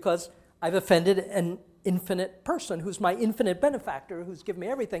that is because I've offended an infinite person who's my infinite benefactor, who's given me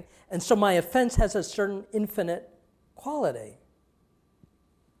everything. And so my offense has a certain infinite quality.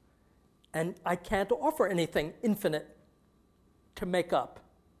 And I can't offer anything infinite to make up.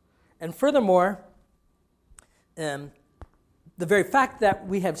 And furthermore, the very fact that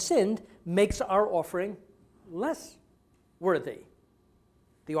we have sinned makes our offering less worthy,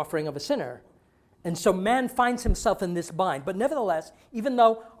 the offering of a sinner. And so man finds himself in this bind. But nevertheless, even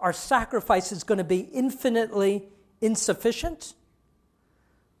though our sacrifice is going to be infinitely insufficient,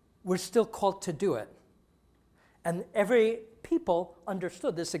 we're still called to do it. And every people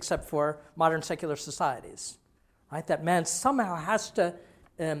understood this except for modern secular societies, right? That man somehow has to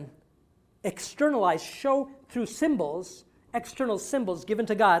externalize, show through symbols, external symbols given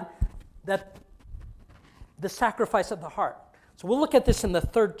to God, that the sacrifice of the heart. So we'll look at this in the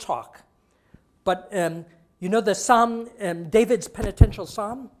third talk. But you know the psalm, David's penitential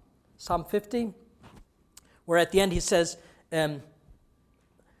psalm, Psalm 50, where at the end he says,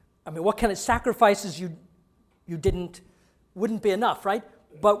 what kind of sacrifices you wouldn't be enough, right?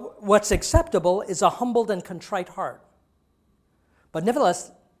 But what's acceptable is a humbled and contrite heart. But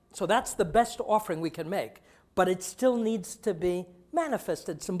nevertheless, so that's the best offering we can make. But it still needs to be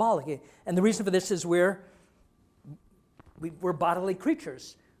manifested symbolically. And the reason for this is we're bodily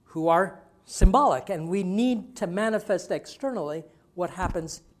creatures who are symbolic, and we need to manifest externally what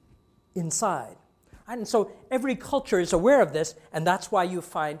happens inside. And so every culture is aware of this, and that's why you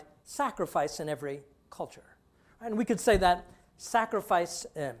find sacrifice in every culture. And we could say that sacrifice,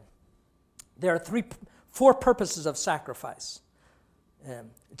 there are four purposes of sacrifice.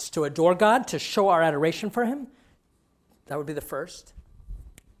 It's to adore God, to show our adoration for him. That would be the first.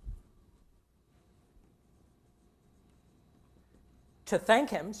 To thank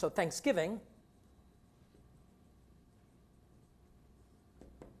him, so thanksgiving.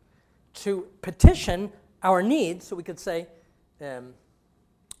 To petition our needs, so we could say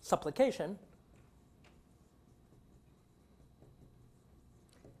supplication.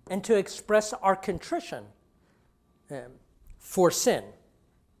 And to express our contrition for sin.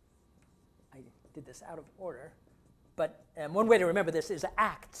 I did this out of order, but one way to remember this is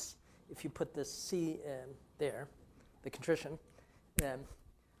Acts, if you put the C there, the contrition.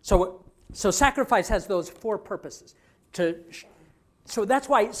 So sacrifice has those four purposes. So that's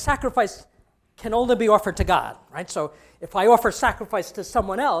why sacrifice can only be offered to God, right? So if I offer sacrifice to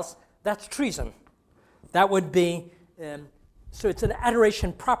someone else, that's treason. That would be, so it's an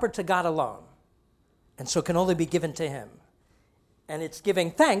adoration proper to God alone. And so it can only be given to him. And it's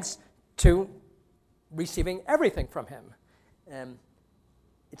giving thanks to receiving everything from him.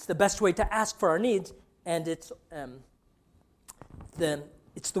 It's the best way to ask for our needs, and it's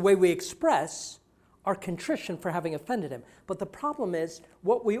the way we express our contrition for having offended him. But the problem is,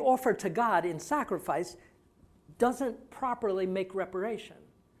 what we offer to God in sacrifice doesn't properly make reparation.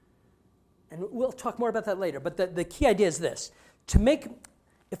 And we'll talk more about that later. But the key idea is this.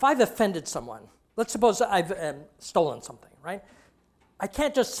 If I've offended someone, let's suppose I've stolen something, right? I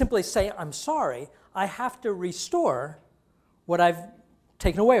can't just simply say, I'm sorry. I have to restore what I've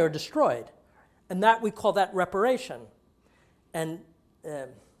taken away or destroyed. And that we call that reparation. And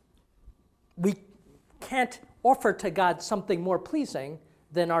we can't offer to God something more pleasing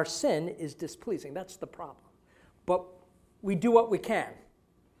than our sin is displeasing. That's the problem. But we do what we can.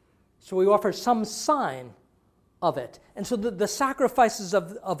 So we offer some sign of it. And so the sacrifices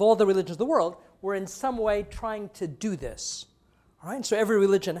of all the religions of the world were in some way trying to do this. All right? So every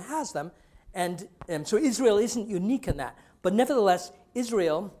religion has them. And so Israel isn't unique in that. But nevertheless,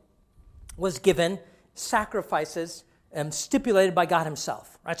 Israel was given sacrifices stipulated by God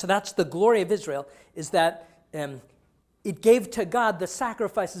himself. Right? So that's the glory of Israel, is that it gave to God the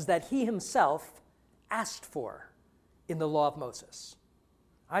sacrifices that he himself asked for in the law of Moses.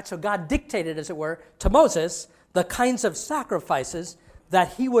 All right? So God dictated, as it were, to Moses the kinds of sacrifices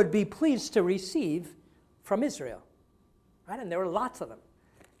that he would be pleased to receive from Israel. Right? And there were lots of them.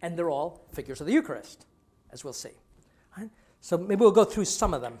 And they're all figures of the Eucharist, as we'll see. Right? So maybe we'll go through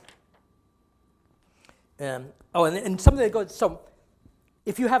some of them. And some of them go, so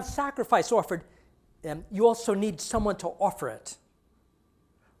if you have sacrifice offered, you also need someone to offer it.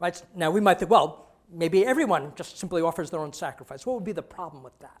 Right? Now we might think, well, maybe everyone just simply offers their own sacrifice. What would be the problem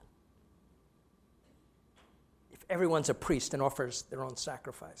with that? If everyone's a priest and offers their own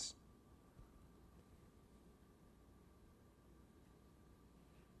sacrifice.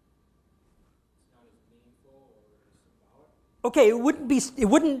 Okay, it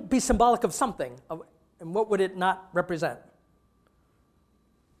wouldn't be symbolic of something. And what would it not represent?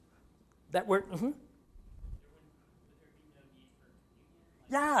 That word,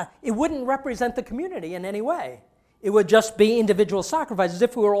 Yeah, it wouldn't represent the community in any way. It would just be individual sacrifices as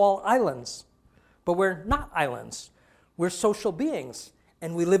if we were all islands. But we're not islands. We're social beings,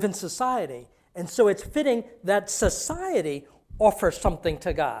 and we live in society. And so it's fitting that society offers something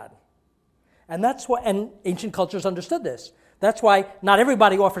to God. And that's why, and ancient cultures understood this. That's why not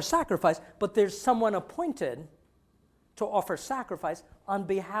everybody offers sacrifice, but there's someone appointed to offer sacrifice on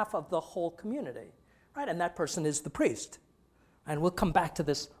behalf of the whole community, right? And that person is the priest. And we'll come back to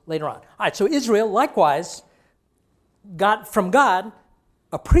this later on. All right, so Israel likewise got from God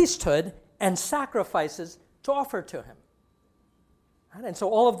a priesthood and sacrifices to offer to him. Right? And so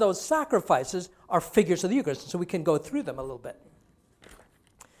all of those sacrifices are figures of the Eucharist, so we can go through them a little bit.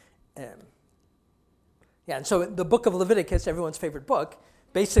 And so the book of Leviticus, everyone's favorite book,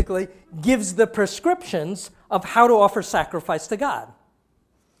 basically gives the prescriptions of how to offer sacrifice to God.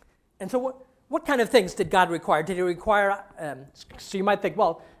 And so what kind of things did God require? Did he require, so you might think,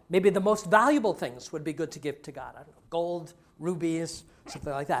 well, maybe the most valuable things would be good to give to God. I don't know, gold, rubies,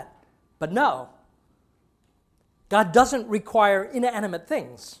 something like that. But no, God doesn't require inanimate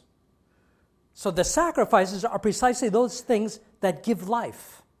things. So the sacrifices are precisely those things that give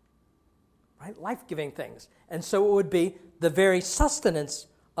life. Right? Life-giving things. And so it would be the very sustenance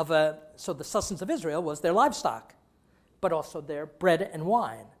so the sustenance of Israel was their livestock, but also their bread and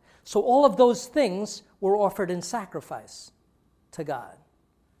wine. So all of those things were offered in sacrifice to God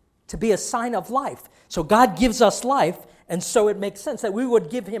to be a sign of life. So God gives us life, and so it makes sense that we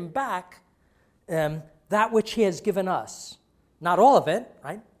would give him back that which he has given us. Not all of it,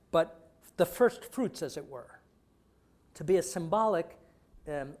 right? But the first fruits, as it were. To be a symbolic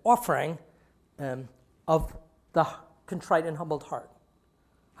offering of the contrite and humbled heart.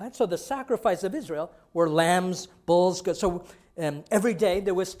 Right? So the sacrifice of Israel were lambs, bulls, goats. So every day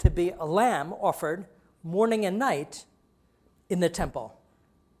there was to be a lamb offered morning and night in the temple.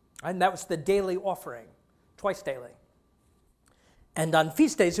 Right? And that was the daily offering, twice daily. And on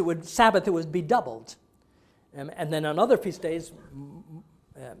feast days, Sabbath, it would be doubled. And then on other feast days,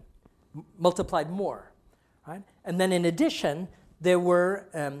 multiplied more. Right? And then in addition, there were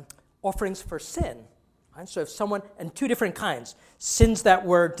offerings for sin. Right? So if someone, and two different kinds, sins that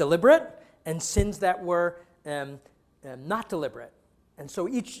were deliberate and sins that were not deliberate. And so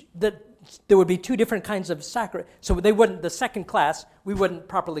there would be two different kinds of sacrifice. So the second class, we wouldn't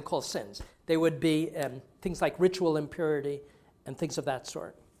properly call sins. They would be things like ritual impurity and things of that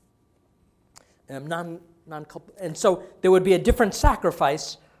sort. And so there would be a different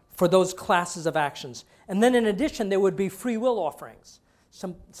sacrifice for those classes of actions. And then in addition, there would be free will offerings.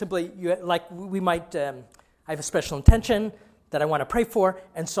 We might, I have a special intention that I want to pray for,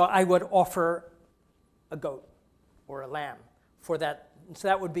 and so I would offer a goat or a lamb for that. So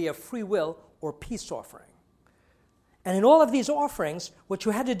that would be a free will or peace offering. And in all of these offerings, what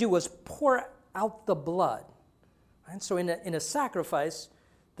you had to do was pour out the blood. Right? So in a sacrifice,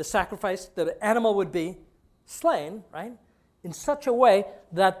 the animal would be slain, right, in such a way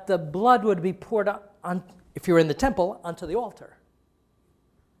that the blood would be poured out, if you were in the temple, onto the altar.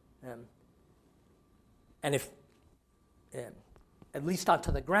 And if, at least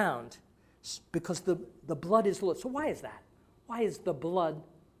onto the ground, because the blood is Lord. So why is that? Why is the blood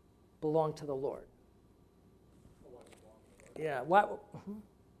belong to the Lord? Yeah. Why? Mm-hmm.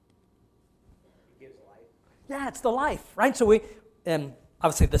 It gives life. Yeah, it's the life, right? So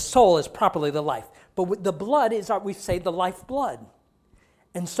obviously the soul is properly the life, but the blood is we say the life blood,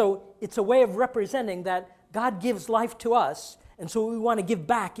 and so it's a way of representing that God gives life to us. And so what we want to give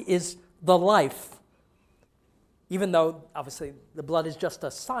back is the life, even though, obviously, the blood is just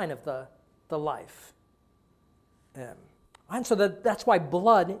a sign of the life. And so that's why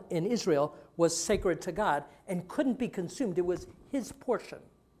blood in Israel was sacred to God and couldn't be consumed. It was his portion.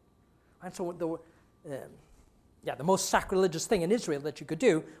 And so the most sacrilegious thing in Israel that you could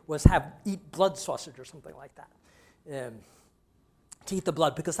do was eat blood sausage or something like that. To eat the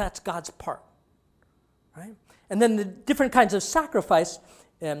blood, because that's God's part. Right? And then the different kinds of sacrifice,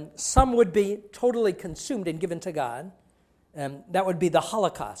 some would be totally consumed and given to God. That would be the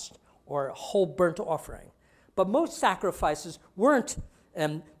Holocaust or whole burnt offering. But most sacrifices weren't,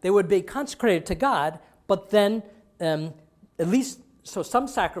 they would be consecrated to God, but then some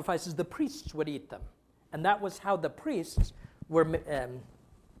sacrifices, the priests would eat them. And that was how the priests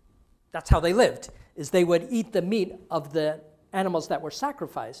that's how they lived, is they would eat the meat of the animals that were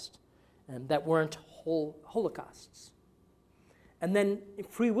sacrificed that weren't whole holocausts. And then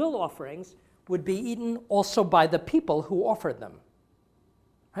free will offerings would be eaten also by the people who offered them.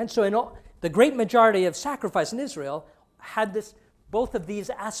 And so the great majority of sacrifice in Israel had both of these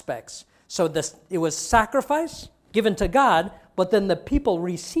aspects. So it was sacrifice given to God, but then the people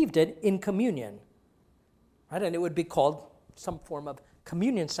received it in communion. Right? And it would be called some form of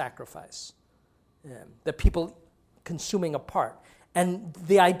communion sacrifice. The people consuming a part. And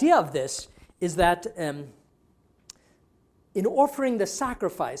the idea of this is that in offering the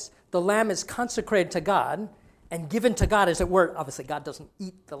sacrifice, the lamb is consecrated to God and given to God, as it were. Obviously, God doesn't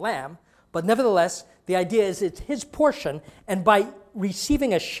eat the lamb, But nevertheless, the idea is it's his portion, and by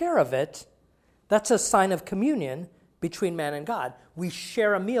receiving a share of it, that's a sign of communion between man and God. We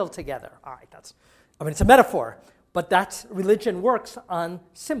share a meal together. All right, it's a metaphor, but that's religion works on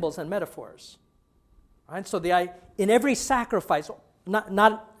symbols and metaphors. All right, so in every sacrifice,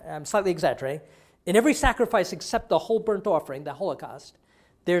 I'm slightly exaggerating, in every sacrifice except the whole burnt offering, the Holocaust,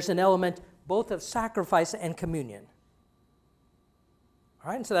 there's an element both of sacrifice and communion. All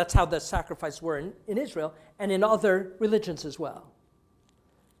right, and so that's how the sacrifices were in Israel and in other religions as well.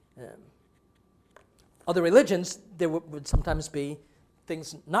 Other religions, there would sometimes be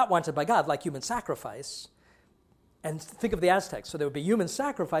things not wanted by God, like human sacrifice. And think of the Aztecs. So there would be human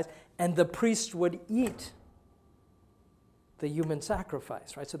sacrifice, and the priest would eat the human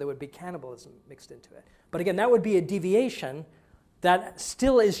sacrifice, right? So there would be cannibalism mixed into it. But again, that would be a deviation that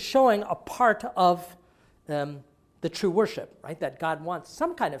still is showing a part of the true worship, right? That God wants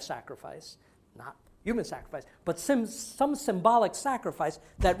some kind of sacrifice, not human sacrifice, but some symbolic sacrifice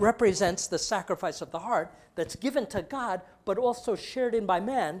that represents the sacrifice of the heart that's given to God, but also shared in by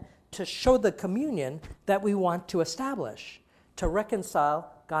man to show the communion that we want to establish, to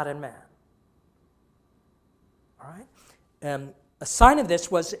reconcile God and man. All right? A sign of this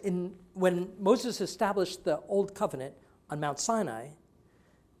was when Moses established the Old Covenant on Mount Sinai.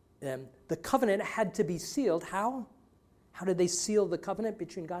 The covenant had to be sealed. How? How did they seal the covenant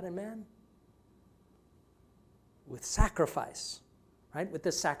between God and man? With sacrifice, right? With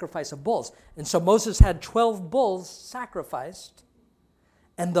the sacrifice of bulls. And so Moses had 12 bulls sacrificed,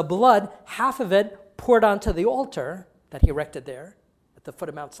 and the blood, half of it poured onto the altar that he erected there at the foot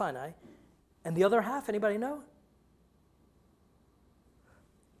of Mount Sinai, and the other half, anybody know?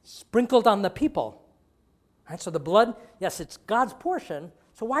 Sprinkled on the people. Right? So the blood, yes, it's God's portion,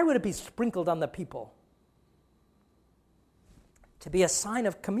 so why would it be sprinkled on the people? To be a sign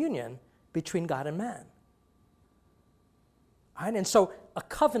of communion between God and man. Right? And so a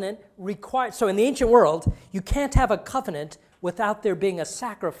covenant requires, so in the ancient world, you can't have a covenant without there being a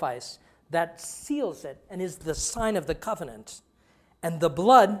sacrifice that seals it and is the sign of the covenant. And the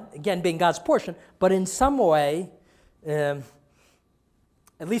blood, again, being God's portion, but in some way, at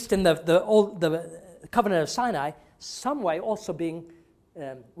least in the covenant of Sinai, some way also being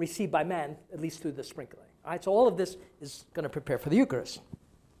received by man, at least through the sprinkling. All right, so all of this is going to prepare for the Eucharist.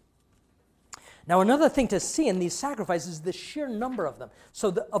 Now, another thing to see in these sacrifices is the sheer number of them.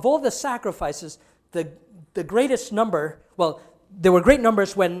 So of all the sacrifices, the greatest number, well, there were great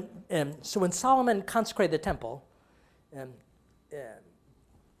numbers when Solomon consecrated the temple.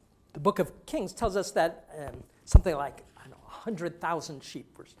 The book of Kings tells us that something like 100,000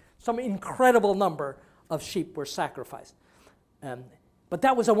 sheep, some incredible number of sheep were sacrificed. But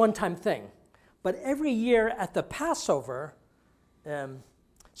that was a one-time thing. But every year at the Passover,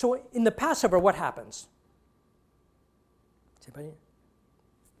 so in the Passover, what happens? Anybody?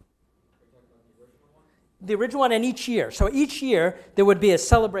 The original one and each year. So each year, there would be a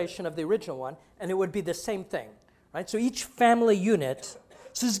celebration of the original one, and it would be the same thing. Right? So each family unit,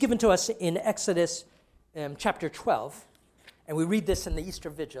 so this is given to us in Exodus chapter 12, and we read this in the Easter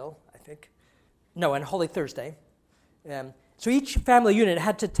Vigil, I think. No, on Holy Thursday. So each family unit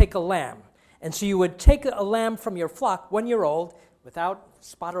had to take a lamb. And so you would take a lamb from your flock, 1 year old, without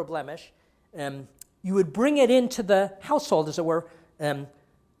spot or blemish. You would bring it into the household, as it were,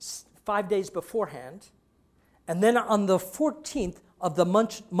 5 days beforehand. And then on the 14th of the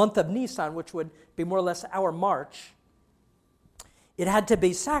month of Nisan, which would be more or less our March, it had to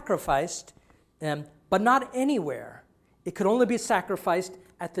be sacrificed, but not anywhere. It could only be sacrificed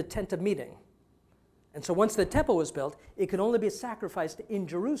at the tent of meeting. And so once the temple was built, it could only be sacrificed in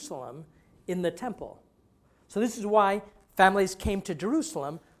Jerusalem in the temple. So this is why families came to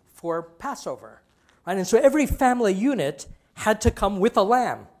Jerusalem for Passover. Right? And so every family unit had to come with a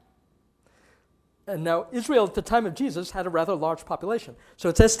lamb. And now Israel at the time of Jesus had a rather large population. So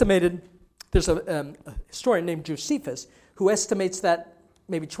it's estimated, there's a historian named Josephus who estimates that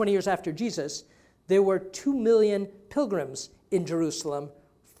maybe 20 years after Jesus, there were 2 million pilgrims in Jerusalem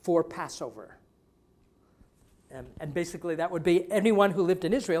for Passover. And basically that would be anyone who lived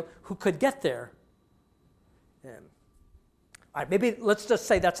in Israel who could get there. All right, maybe let's just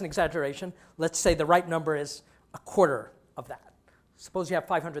say that's an exaggeration. Let's say the right number is a quarter of that. Suppose you have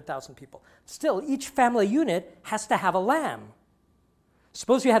 500,000 people. Still, each family unit has to have a lamb.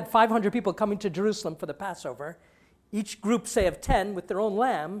 Suppose you had 500 people coming to Jerusalem for the Passover. Each group, say, of 10 with their own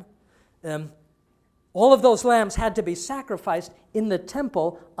lamb. All of those lambs had to be sacrificed in the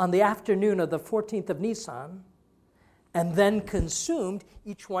temple on the afternoon of the 14th of Nisan, and then consumed,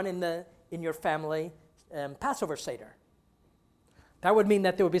 each one in your family Passover Seder. That would mean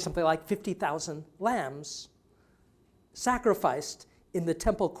that there would be something like 50,000 lambs sacrificed in the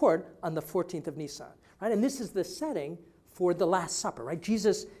temple court on the 14th of Nisan. Right? And this is the setting for the Last Supper. Right?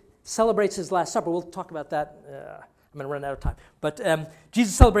 Jesus celebrates his Last Supper. We'll talk about that. I'm going to run out of time. But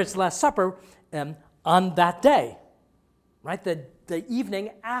Jesus celebrates the Last Supper on that day. Right? The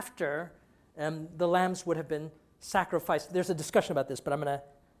evening after the lambs would have been sacrificed. There's a discussion about this, but I'm going to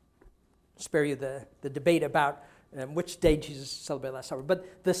spare you the debate about which day Jesus celebrated Last Supper.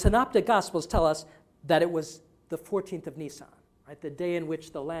 But the Synoptic Gospels tell us that it was the 14th of Nisan, right? The day in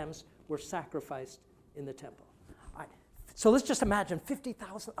which the lambs were sacrificed in the temple. All right. So let's just imagine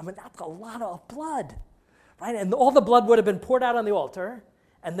 50,000. I mean, that's a lot of blood, right? And all the blood would have been poured out on the altar,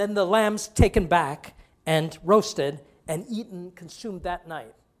 and then the lambs taken back and roasted and eaten, consumed that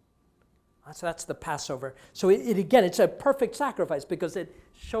night. So that's the Passover. So it's a perfect sacrifice because it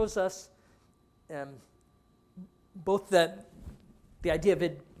shows us both the idea of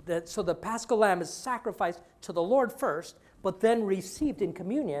it, so the Paschal lamb is sacrificed to the Lord first, but then received in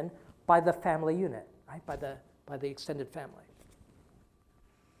communion by the family unit, right? By the extended family.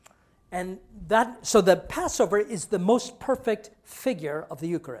 And so the Passover is the most perfect figure of the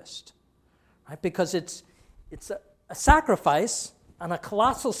Eucharist, right? Because it's a sacrifice on a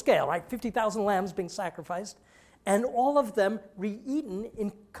colossal scale, right? 50,000 lambs being sacrificed, and all of them re-eaten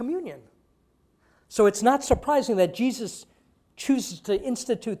in communion. So it's not surprising that Jesus chooses to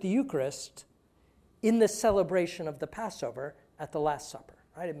institute the Eucharist in the celebration of the Passover at the Last Supper,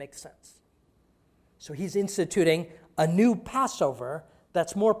 right? It makes sense. So he's instituting a new Passover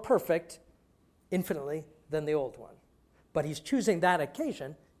that's more perfect, infinitely, than the old one. But he's choosing that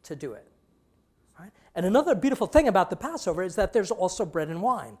occasion to do it. Right? And another beautiful thing about the Passover is that there's also bread and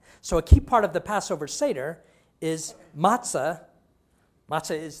wine. So a key part of the Passover Seder is matzah.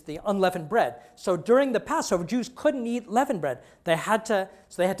 Matzah is the unleavened bread. So during the Passover, Jews couldn't eat leavened bread. They had to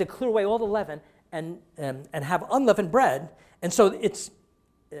clear away all the leaven and have unleavened bread. And so it's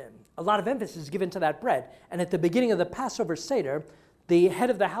a lot of emphasis is given to that bread. And at the beginning of the Passover Seder, the head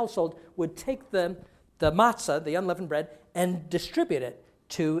of the household would take the matzah, the unleavened bread, and distribute it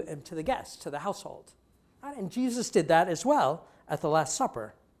to the guests, to the household. Right? And Jesus did that as well at the Last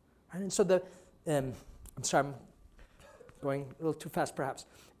Supper. Right? And so I'm sorry, I'm going a little too fast perhaps.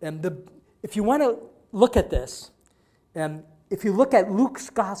 If you want to look at this, if you look at Luke's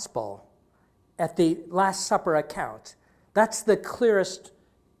Gospel at the Last Supper account, that's the clearest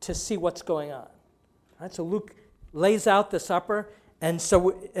to see what's going on. Right? So Luke lays out the supper, and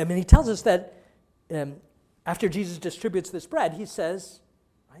so he tells us that after Jesus distributes this bread, he says,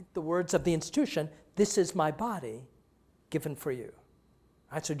 right, the words of the institution, "This is my body given for you."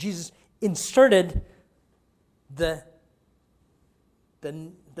 Right? So Jesus inserted the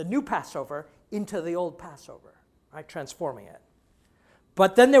new Passover into the old Passover, right, transforming it.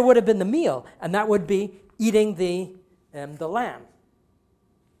 But then there would have been the meal, and that would be eating the lamb.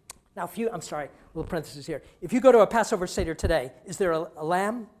 Now, I'm sorry, a little parenthesis here. If you go to a Passover Seder today, is there a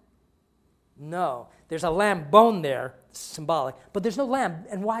lamb? No. There's a lamb bone there, symbolic, but there's no lamb.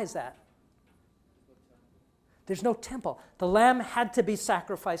 And why is that? There's no temple. The lamb had to be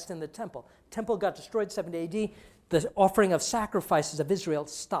sacrificed in the temple. Temple got destroyed 70 AD. The offering of sacrifices of Israel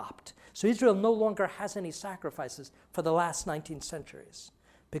stopped. So Israel no longer has any sacrifices for the last 19 centuries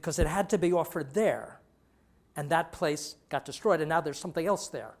because it had to be offered there. And that place got destroyed, and now there's something else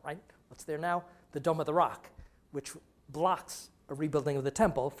there, right? What's there now? The Dome of the Rock, which blocks a rebuilding of the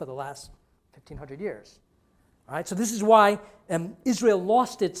temple for the last 1,500 years. All right, so this is why Israel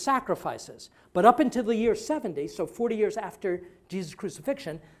lost its sacrifices. But up until the year 70, so 40 years after Jesus'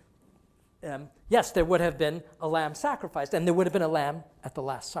 crucifixion, yes, there would have been a lamb sacrificed, and there would have been a lamb at the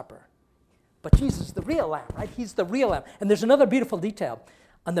Last Supper. But Jesus is the real lamb, right? He's the real lamb. And there's another beautiful detail.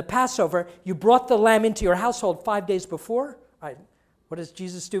 On the Passover, you brought the lamb into your household 5 days before. Right. What does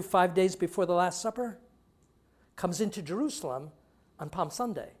Jesus do 5 days before the Last Supper? Comes into Jerusalem on Palm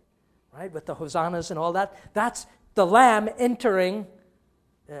Sunday, right, with the hosannas and all that. That's the lamb entering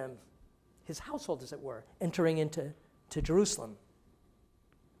his household, as it were, entering into Jerusalem.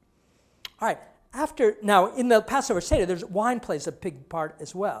 All right. Now, in the Passover Seder, wine plays a big part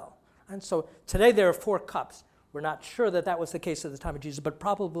as well. And so today there are 4 cups. We're not sure that was the case at the time of Jesus, but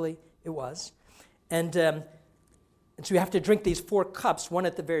probably it was. And so you have to drink these 4 cups, one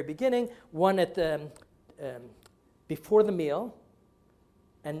at the very beginning, one at before the meal.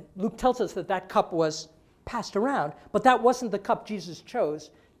 And Luke tells us that cup was passed around, but that wasn't the cup Jesus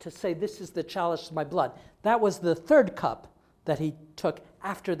chose to say, "This is the chalice of my blood." That was the 3rd cup that he took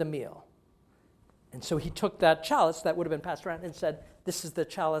after the meal. And so he took that chalice that would have been passed around and said, "This is the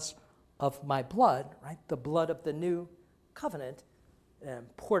chalice of my blood," right? The blood of the new covenant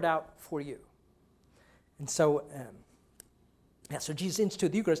poured out for you. And so, so Jesus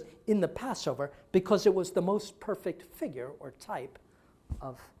instituted the Eucharist in the Passover because it was the most perfect figure or type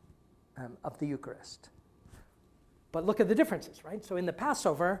of the Eucharist. But look at the differences, right? So in the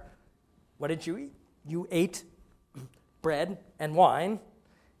Passover, what did you eat? You ate bread and wine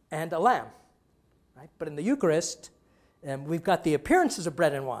and a lamb, right? But in the Eucharist, we've got the appearances of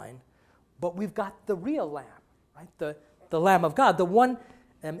bread and wine, but we've got the real lamb, right? The Lamb of God, the one,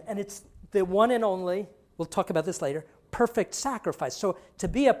 and it's the one and only, we'll talk about this later, perfect sacrifice. So to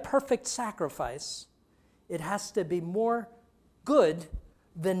be a perfect sacrifice, it has to be more good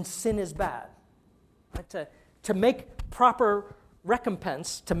than sin is bad. Right? To make proper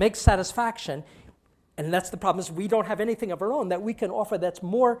recompense, to make satisfaction, and that's the problem, is we don't have anything of our own that we can offer that's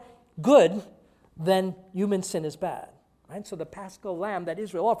more good than human sin is bad. Right? So the Paschal lamb that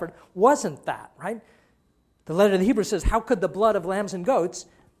Israel offered wasn't that, right? The letter to the Hebrews says, how could the blood of lambs and goats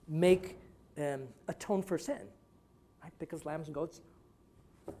make atone for sin? Right? Because lambs and goats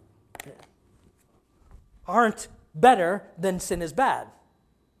aren't better than sin is bad.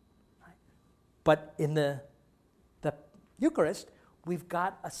 Right? But in the Eucharist, we've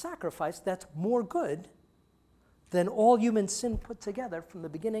got a sacrifice that's more good than all human sin put together from the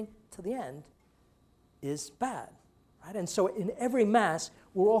beginning to the end is bad. Right? And so in every Mass,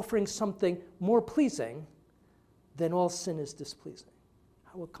 we're offering something more pleasing than all sin is displeasing.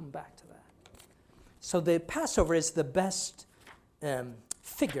 I will come back to that. So the Passover is the best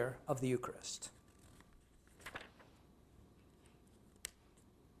figure of the Eucharist.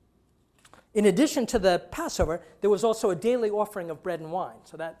 In addition to the Passover, there was also a daily offering of bread and wine.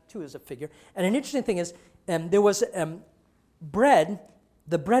 So that, too, is a figure. And an interesting thing is there was bread,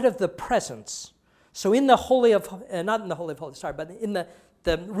 the bread of the presence. So in the Holy of, not in the Holy of Holies, sorry, but in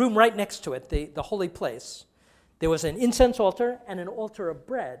the room right next to it, the holy place, there was an incense altar and an altar of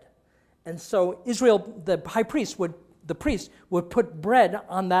bread. And so Israel, the high priest, the priest would put bread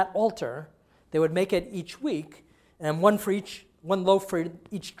on that altar. They would make it each week, and one loaf for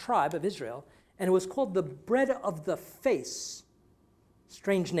each tribe of Israel. And it was called the bread of the face.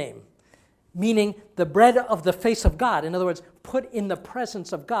 Strange name. Meaning the bread of the face of God. In other words, put in the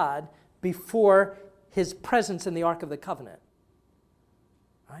presence of God before his presence in the Ark of the Covenant.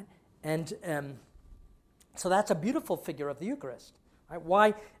 Right? And so that's a beautiful figure of the Eucharist. Right?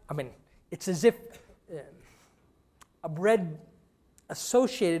 Why? I mean, it's as if a bread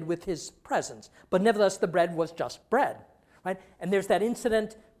associated with his presence. But nevertheless, the bread was just bread. Right? And there's that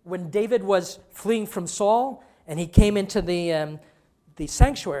incident when David was fleeing from Saul, and he came into the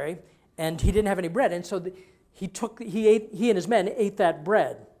sanctuary, and he didn't have any bread. And so he and his men ate that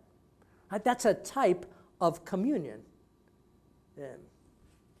bread. Right? That's a type of communion.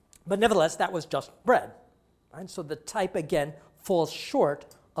 But nevertheless, that was just bread. Right? So the type, again, falls short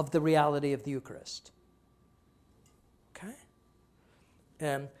of the reality of the Eucharist. Okay?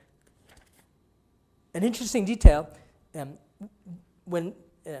 An interesting detail, when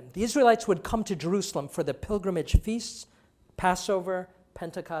the Israelites would come to Jerusalem for the pilgrimage feasts, Passover,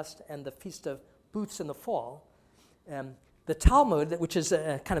 Pentecost, and the Feast of Booths in the fall, the Talmud, which is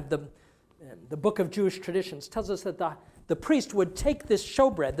kind of the book of Jewish traditions, tells us that the priest would take this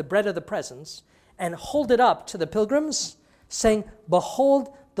showbread, the bread of the presence, and hold it up to the pilgrims, saying,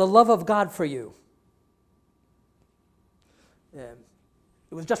 "Behold the love of God for you." It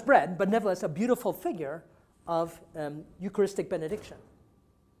was just bread, but nevertheless a beautiful figure of Eucharistic benediction.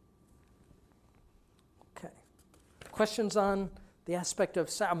 Okay. Questions on the aspect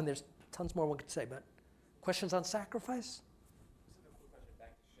of, I mean, there's tons more one could say, but questions on sacrifice? This is a quick question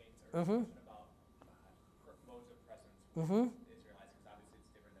back to Shane's earlier question about modes of presence with the Israelites, because obviously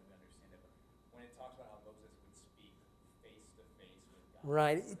it's different than we understand it. But when it talks about how Moses would speak face to face with God,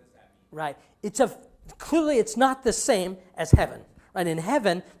 right. What does that mean? Right. Clearly it's not the same as heaven. Right? In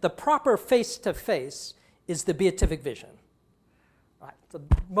heaven, the proper face-to-face is the beatific vision. Right. So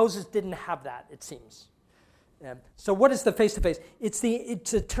Moses didn't have that, it seems. So what is the face-to-face?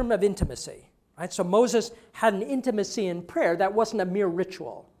 It's a term of intimacy. Right? So Moses had an intimacy in prayer that wasn't a mere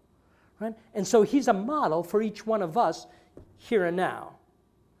ritual. Right? And so he's a model for each one of us here and now.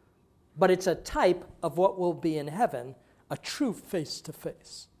 But it's a type of what will be in heaven, a true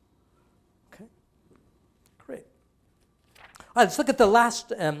face-to-face. Okay? Great. All right, let's look at the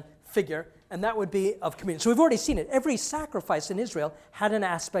last figure, and that would be of communion. So we've already seen it. Every sacrifice in Israel had an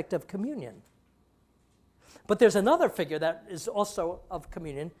aspect of communion. But there's another figure that is also of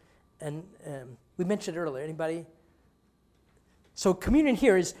communion, and we mentioned it earlier. Anybody? So communion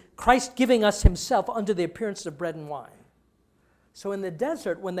here is Christ giving us himself under the appearance of bread and wine. So in the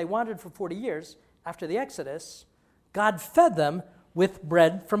desert, when they wandered for 40 years after the Exodus, God fed them with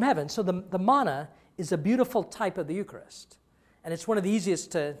bread from heaven. So the manna is a beautiful type of the Eucharist, and it's one of the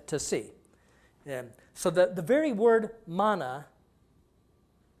easiest to see. So the very word manna,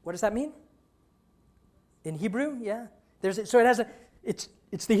 what does that mean? In Hebrew, yeah.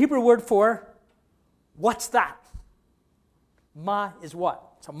 It's the Hebrew word for what's that? Ma is what?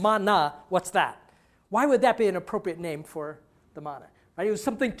 So manna, what's that? Why would that be an appropriate name for the manna? Right? It was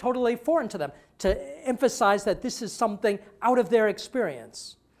something totally foreign to them, to emphasize that this is something out of their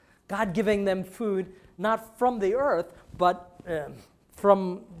experience. God giving them food not from the earth, but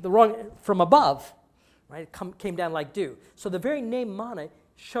from above. Right? It came down like dew. So the very name manna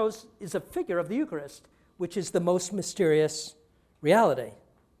is a figure of the Eucharist, which is the most mysterious reality.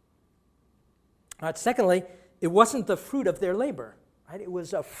 Right, secondly, it wasn't the fruit of their labor. Right? It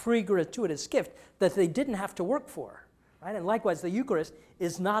was a free, gratuitous gift that they didn't have to work for. Right? And likewise, the Eucharist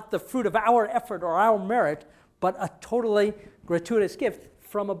is not the fruit of our effort or our merit, but a totally gratuitous gift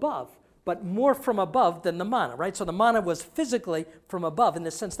from above, but more from above than the manna. Right? So the manna was physically from above in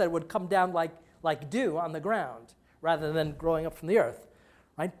the sense that it would come down like dew on the ground rather than growing up from the earth.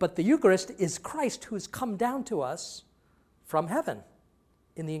 Right? But the Eucharist is Christ who's come down to us from heaven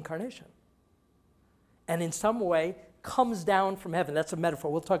in the incarnation. And in some way comes down from heaven. That's a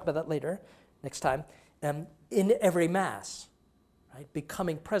metaphor. We'll talk about that later, next time. In every Mass, right?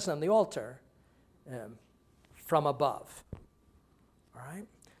 Becoming present on the altar from above. All right?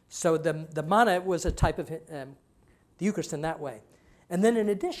 So the manna was a type of the Eucharist in that way. And then in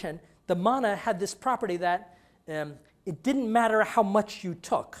addition, the manna had this property that it didn't matter how much you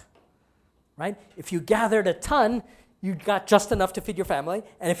took. Right? If you gathered a ton, you got just enough to feed your family.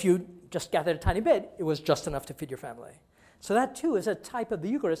 And if you just gathered a tiny bit, it was just enough to feed your family. So that too is a type of the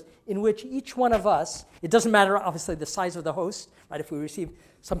Eucharist in which each one of us, it doesn't matter obviously the size of the host, right? If we receive,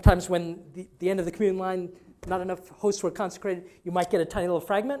 sometimes when the end of the communion line, not enough hosts were consecrated, you might get a tiny little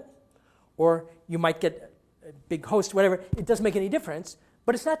fragment, or you might get a big host, whatever. It doesn't make any difference.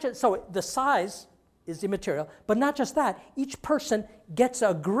 But it's not just, so the size is immaterial, but not just that, each person gets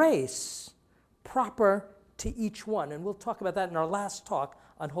a grace proper to each one. And we'll talk about that in our last talk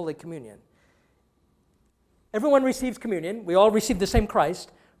on Holy Communion. Everyone receives communion. We all receive the same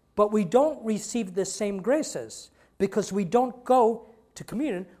Christ, but we don't receive the same graces because we don't go to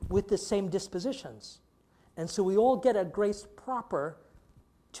communion with the same dispositions. And so we all get a grace proper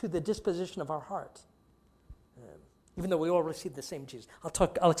to the disposition of our heart, even though we all receive the same Jesus.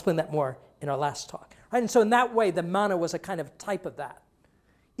 I'll explain that more in our last talk. Right? And so in that way, the manna was a kind of type of that.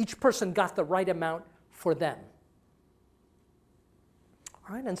 Each person got the right amount for them.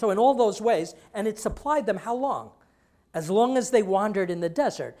 All right? And so in all those ways, and it supplied them how long? As long as they wandered in the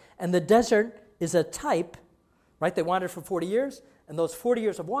desert. And the desert is a type, right? They wandered for 40 years, and those 40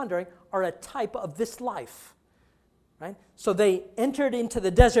 years of wandering are a type of this life. Right? So they entered into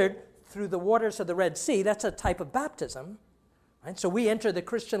the desert through the waters of the Red Sea. That's a type of baptism. Right? So we enter the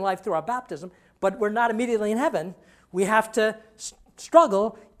Christian life through our baptism, but we're not immediately in heaven. We have to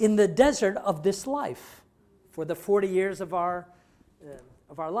struggle in the desert of this life for the 40 years of our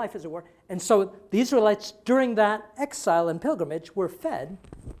life, as it were. And so the Israelites, during that exile and pilgrimage, were fed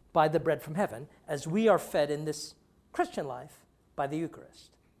by the bread from heaven, as we are fed in this Christian life by the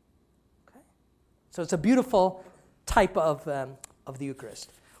Eucharist. Okay? So it's a beautiful type of the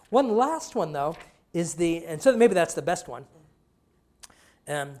Eucharist. One last one, though, is and so maybe that's the best one.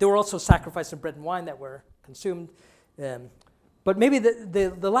 There were also sacrifices of bread and wine that were consumed. But maybe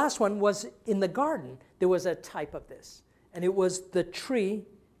the last one was in the garden. There was a type of this. And it was the tree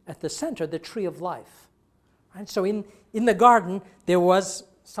at the center, the tree of life. Right? So in the garden, there was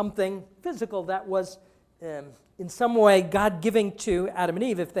something physical that was in some way God giving to Adam and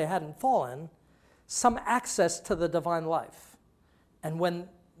Eve, if they hadn't fallen, some access to the divine life. And when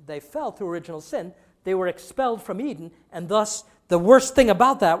they fell through original sin, they were expelled from Eden, and thus the worst thing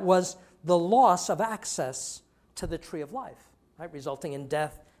about that was the loss of access to the tree of life, right? Resulting in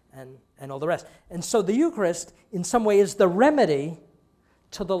death and all the rest. And so the Eucharist, in some way, is the remedy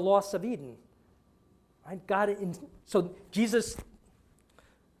to the loss of Eden. Right? So Jesus,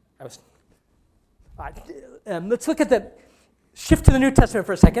 let's look at shift to the New Testament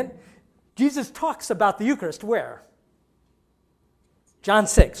for a second. Jesus talks about the Eucharist where? John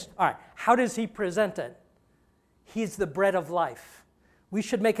 6. All right. How does he present it? He's the bread of life. We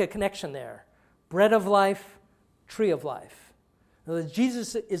should make a connection there. Bread of life, tree of life. In other words,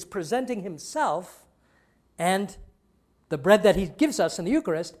 Jesus is presenting himself and the bread that he gives us in the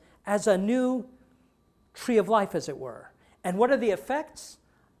Eucharist as a new tree of life, as it were. And what are the effects?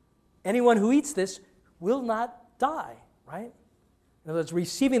 Anyone who eats this will not die, right? In other words,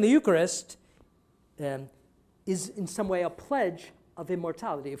 receiving the Eucharist is in some way a pledge of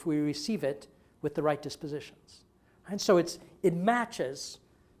immortality if we receive it with the right dispositions. And so it matches,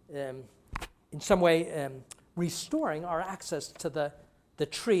 in some way, restoring our access to the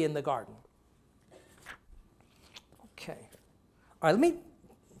tree in the garden. Okay. All right, let me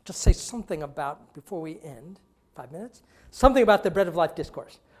just say something about, before we end, 5 minutes, something about the Bread of Life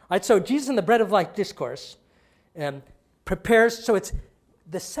discourse. All right, so Jesus in the Bread of Life discourse prepares, so it's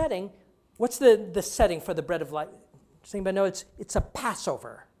the setting. What's the setting for the Bread of Life? Does anybody know? It's a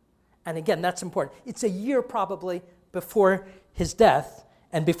Passover. And again, that's important. It's a year probably before his death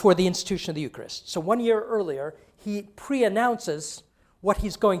and before the institution of the Eucharist. So 1 year earlier, he pre-announces what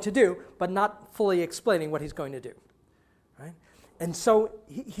he's going to do, but not fully explaining what he's going to do. Right? And so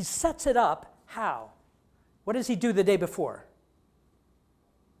he sets it up. How? What does he do the day before?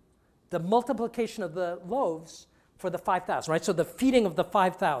 The multiplication of the loaves for the 5,000, right? So the feeding of the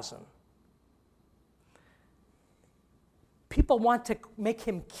 5,000. People want to make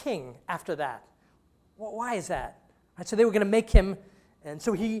him king after that. Well, why is that? Right, so they were going to make him, and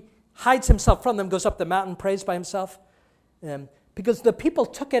so he hides himself from them, goes up the mountain, prays by himself, because the people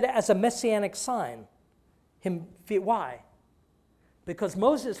took it as a messianic sign. Why? Because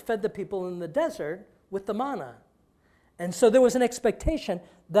Moses fed the people in the desert with the manna. And so there was an expectation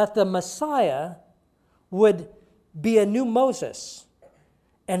that the Messiah would be a new Moses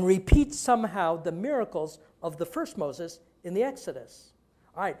and repeat somehow the miracles of the first Moses in the Exodus.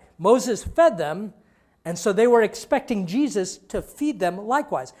 All right, Moses fed them, and so they were expecting Jesus to feed them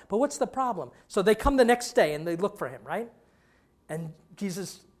likewise. But what's the problem? So they come the next day and they look for him, right? And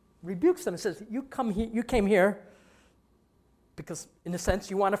Jesus rebukes them and says, you came here because, in a sense,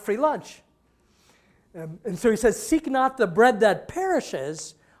 you want a free lunch. And so he says, seek not the bread that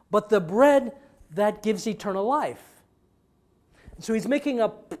perishes, but the bread that gives eternal life. And so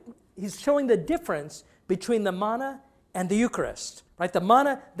he's showing the difference between the manna and the Eucharist. Right? The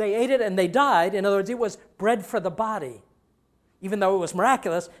manna, they ate it and they died. In other words, it was bread for the body. Even though it was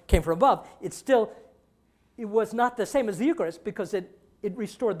miraculous, came from above, it was not the same as the Eucharist because it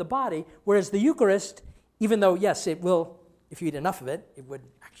restored the body. Whereas the Eucharist, even though, yes, it will, if you eat enough of it, it would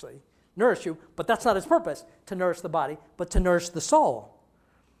actually nourish you, but that's not its purpose, to nourish the body, but to nourish the soul.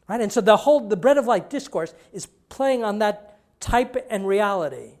 Right? And so the Bread of Life discourse is playing on that type and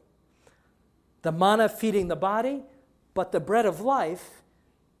reality. The manna feeding the body, but the bread of life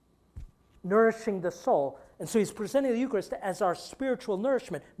nourishing the soul. And so he's presenting the Eucharist as our spiritual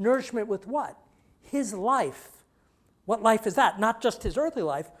nourishment. Nourishment with what? His life. What life is that? Not just his earthly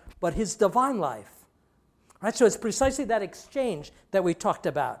life, but his divine life. Right? So it's precisely that exchange that we talked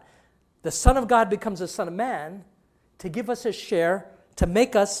about. The Son of God becomes a Son of Man to give us a share, to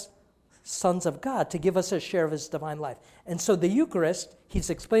make us sons of God, to give us a share of his divine life. And so the Eucharist, he's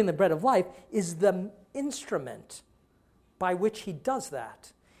explained the bread of life, is the instrument by which he does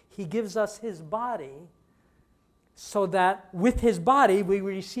that. He gives us his body so that with his body we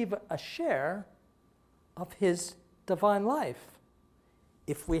receive a share of his divine life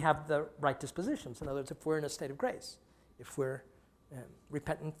if we have the right dispositions. In other words, if we're in a state of grace, if we're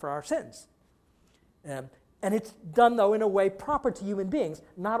repentant for our sins. And it's done, though, in a way proper to human beings,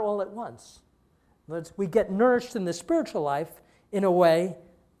 not all at once. In other words, we get nourished in the spiritual life in a way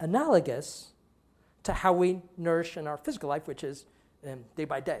analogous to how we nourish in our physical life, which is day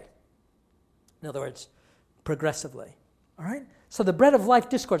by day. In other words, progressively. All right? So the Bread of Life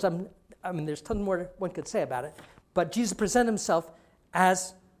discourse, there's tons more one could say about it, but Jesus presented himself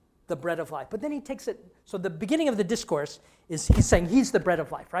as the bread of life. But then he takes it, so the beginning of the discourse is he's saying he's the bread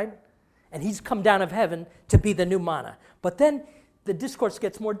of life, right? And he's come down of heaven to be the new manna. But then the discourse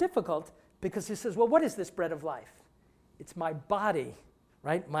gets more difficult because he says, well, what is this bread of life? It's my body,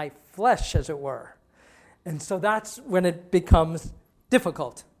 right? My flesh, as it were. And so that's when it becomes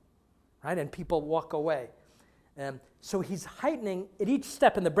difficult, right? And people walk away. So he's heightening at each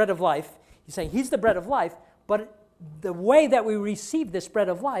step in the bread of life. He's saying he's the bread of life, but the way that we receive this bread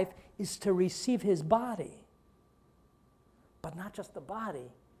of life is to receive his body. But not just the body.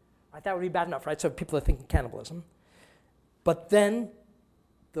 Right? That would be bad enough, right? So people are thinking cannibalism. But then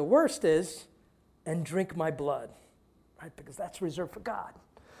the worst is, and drink my blood, right? Because that's reserved for God,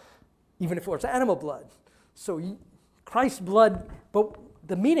 even if it was animal blood. So Christ's blood, but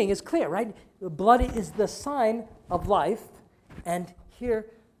the meaning is clear, right? The blood is the sign of life, and here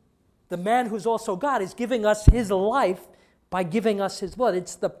the man who's also God is giving us his life by giving us his blood.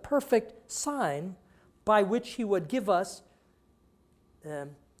 It's the perfect sign by which he would give us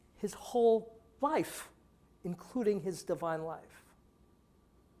his whole life, including his divine life.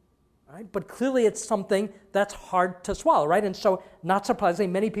 Right? But clearly it's something that's hard to swallow, right? And so, not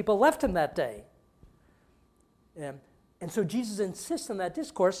surprisingly, many people left him that day. And so Jesus insists in that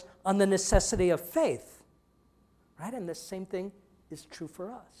discourse on the necessity of faith, right? And the same thing is true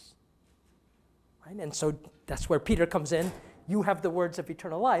for us, right? And so that's where Peter comes in. You have the words of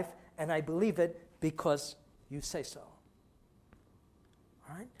eternal life, and I believe it because you say so.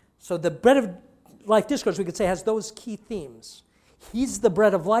 All right? So the bread of life discourse, we could say, has those key themes. He's the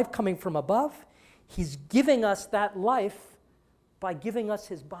bread of life coming from above. He's giving us that life by giving us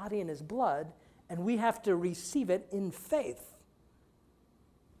his body and his blood, and we have to receive it in faith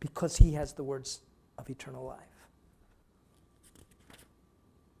because he has the words of eternal life.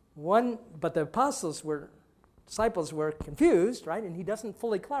 But the disciples were confused, right? And he doesn't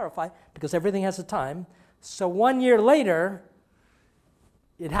fully clarify because everything has a time. So 1 year later,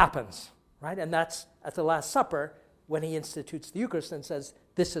 it happens, right? And that's at the Last Supper when he institutes the Eucharist and says,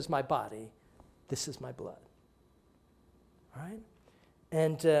 this is my body, this is my blood. All right?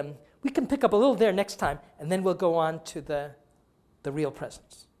 And we can pick up a little there next time, and then we'll go on to the real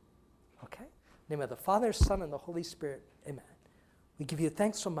presence. Okay? In the name of the Father, Son, and the Holy Spirit, amen. We give you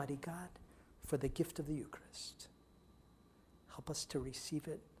thanks, Almighty God, for the gift of the Eucharist. Help us to receive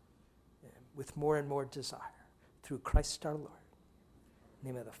it with more and more desire through Christ our Lord. In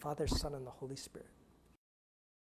the name of the Father, Son, and the Holy Spirit.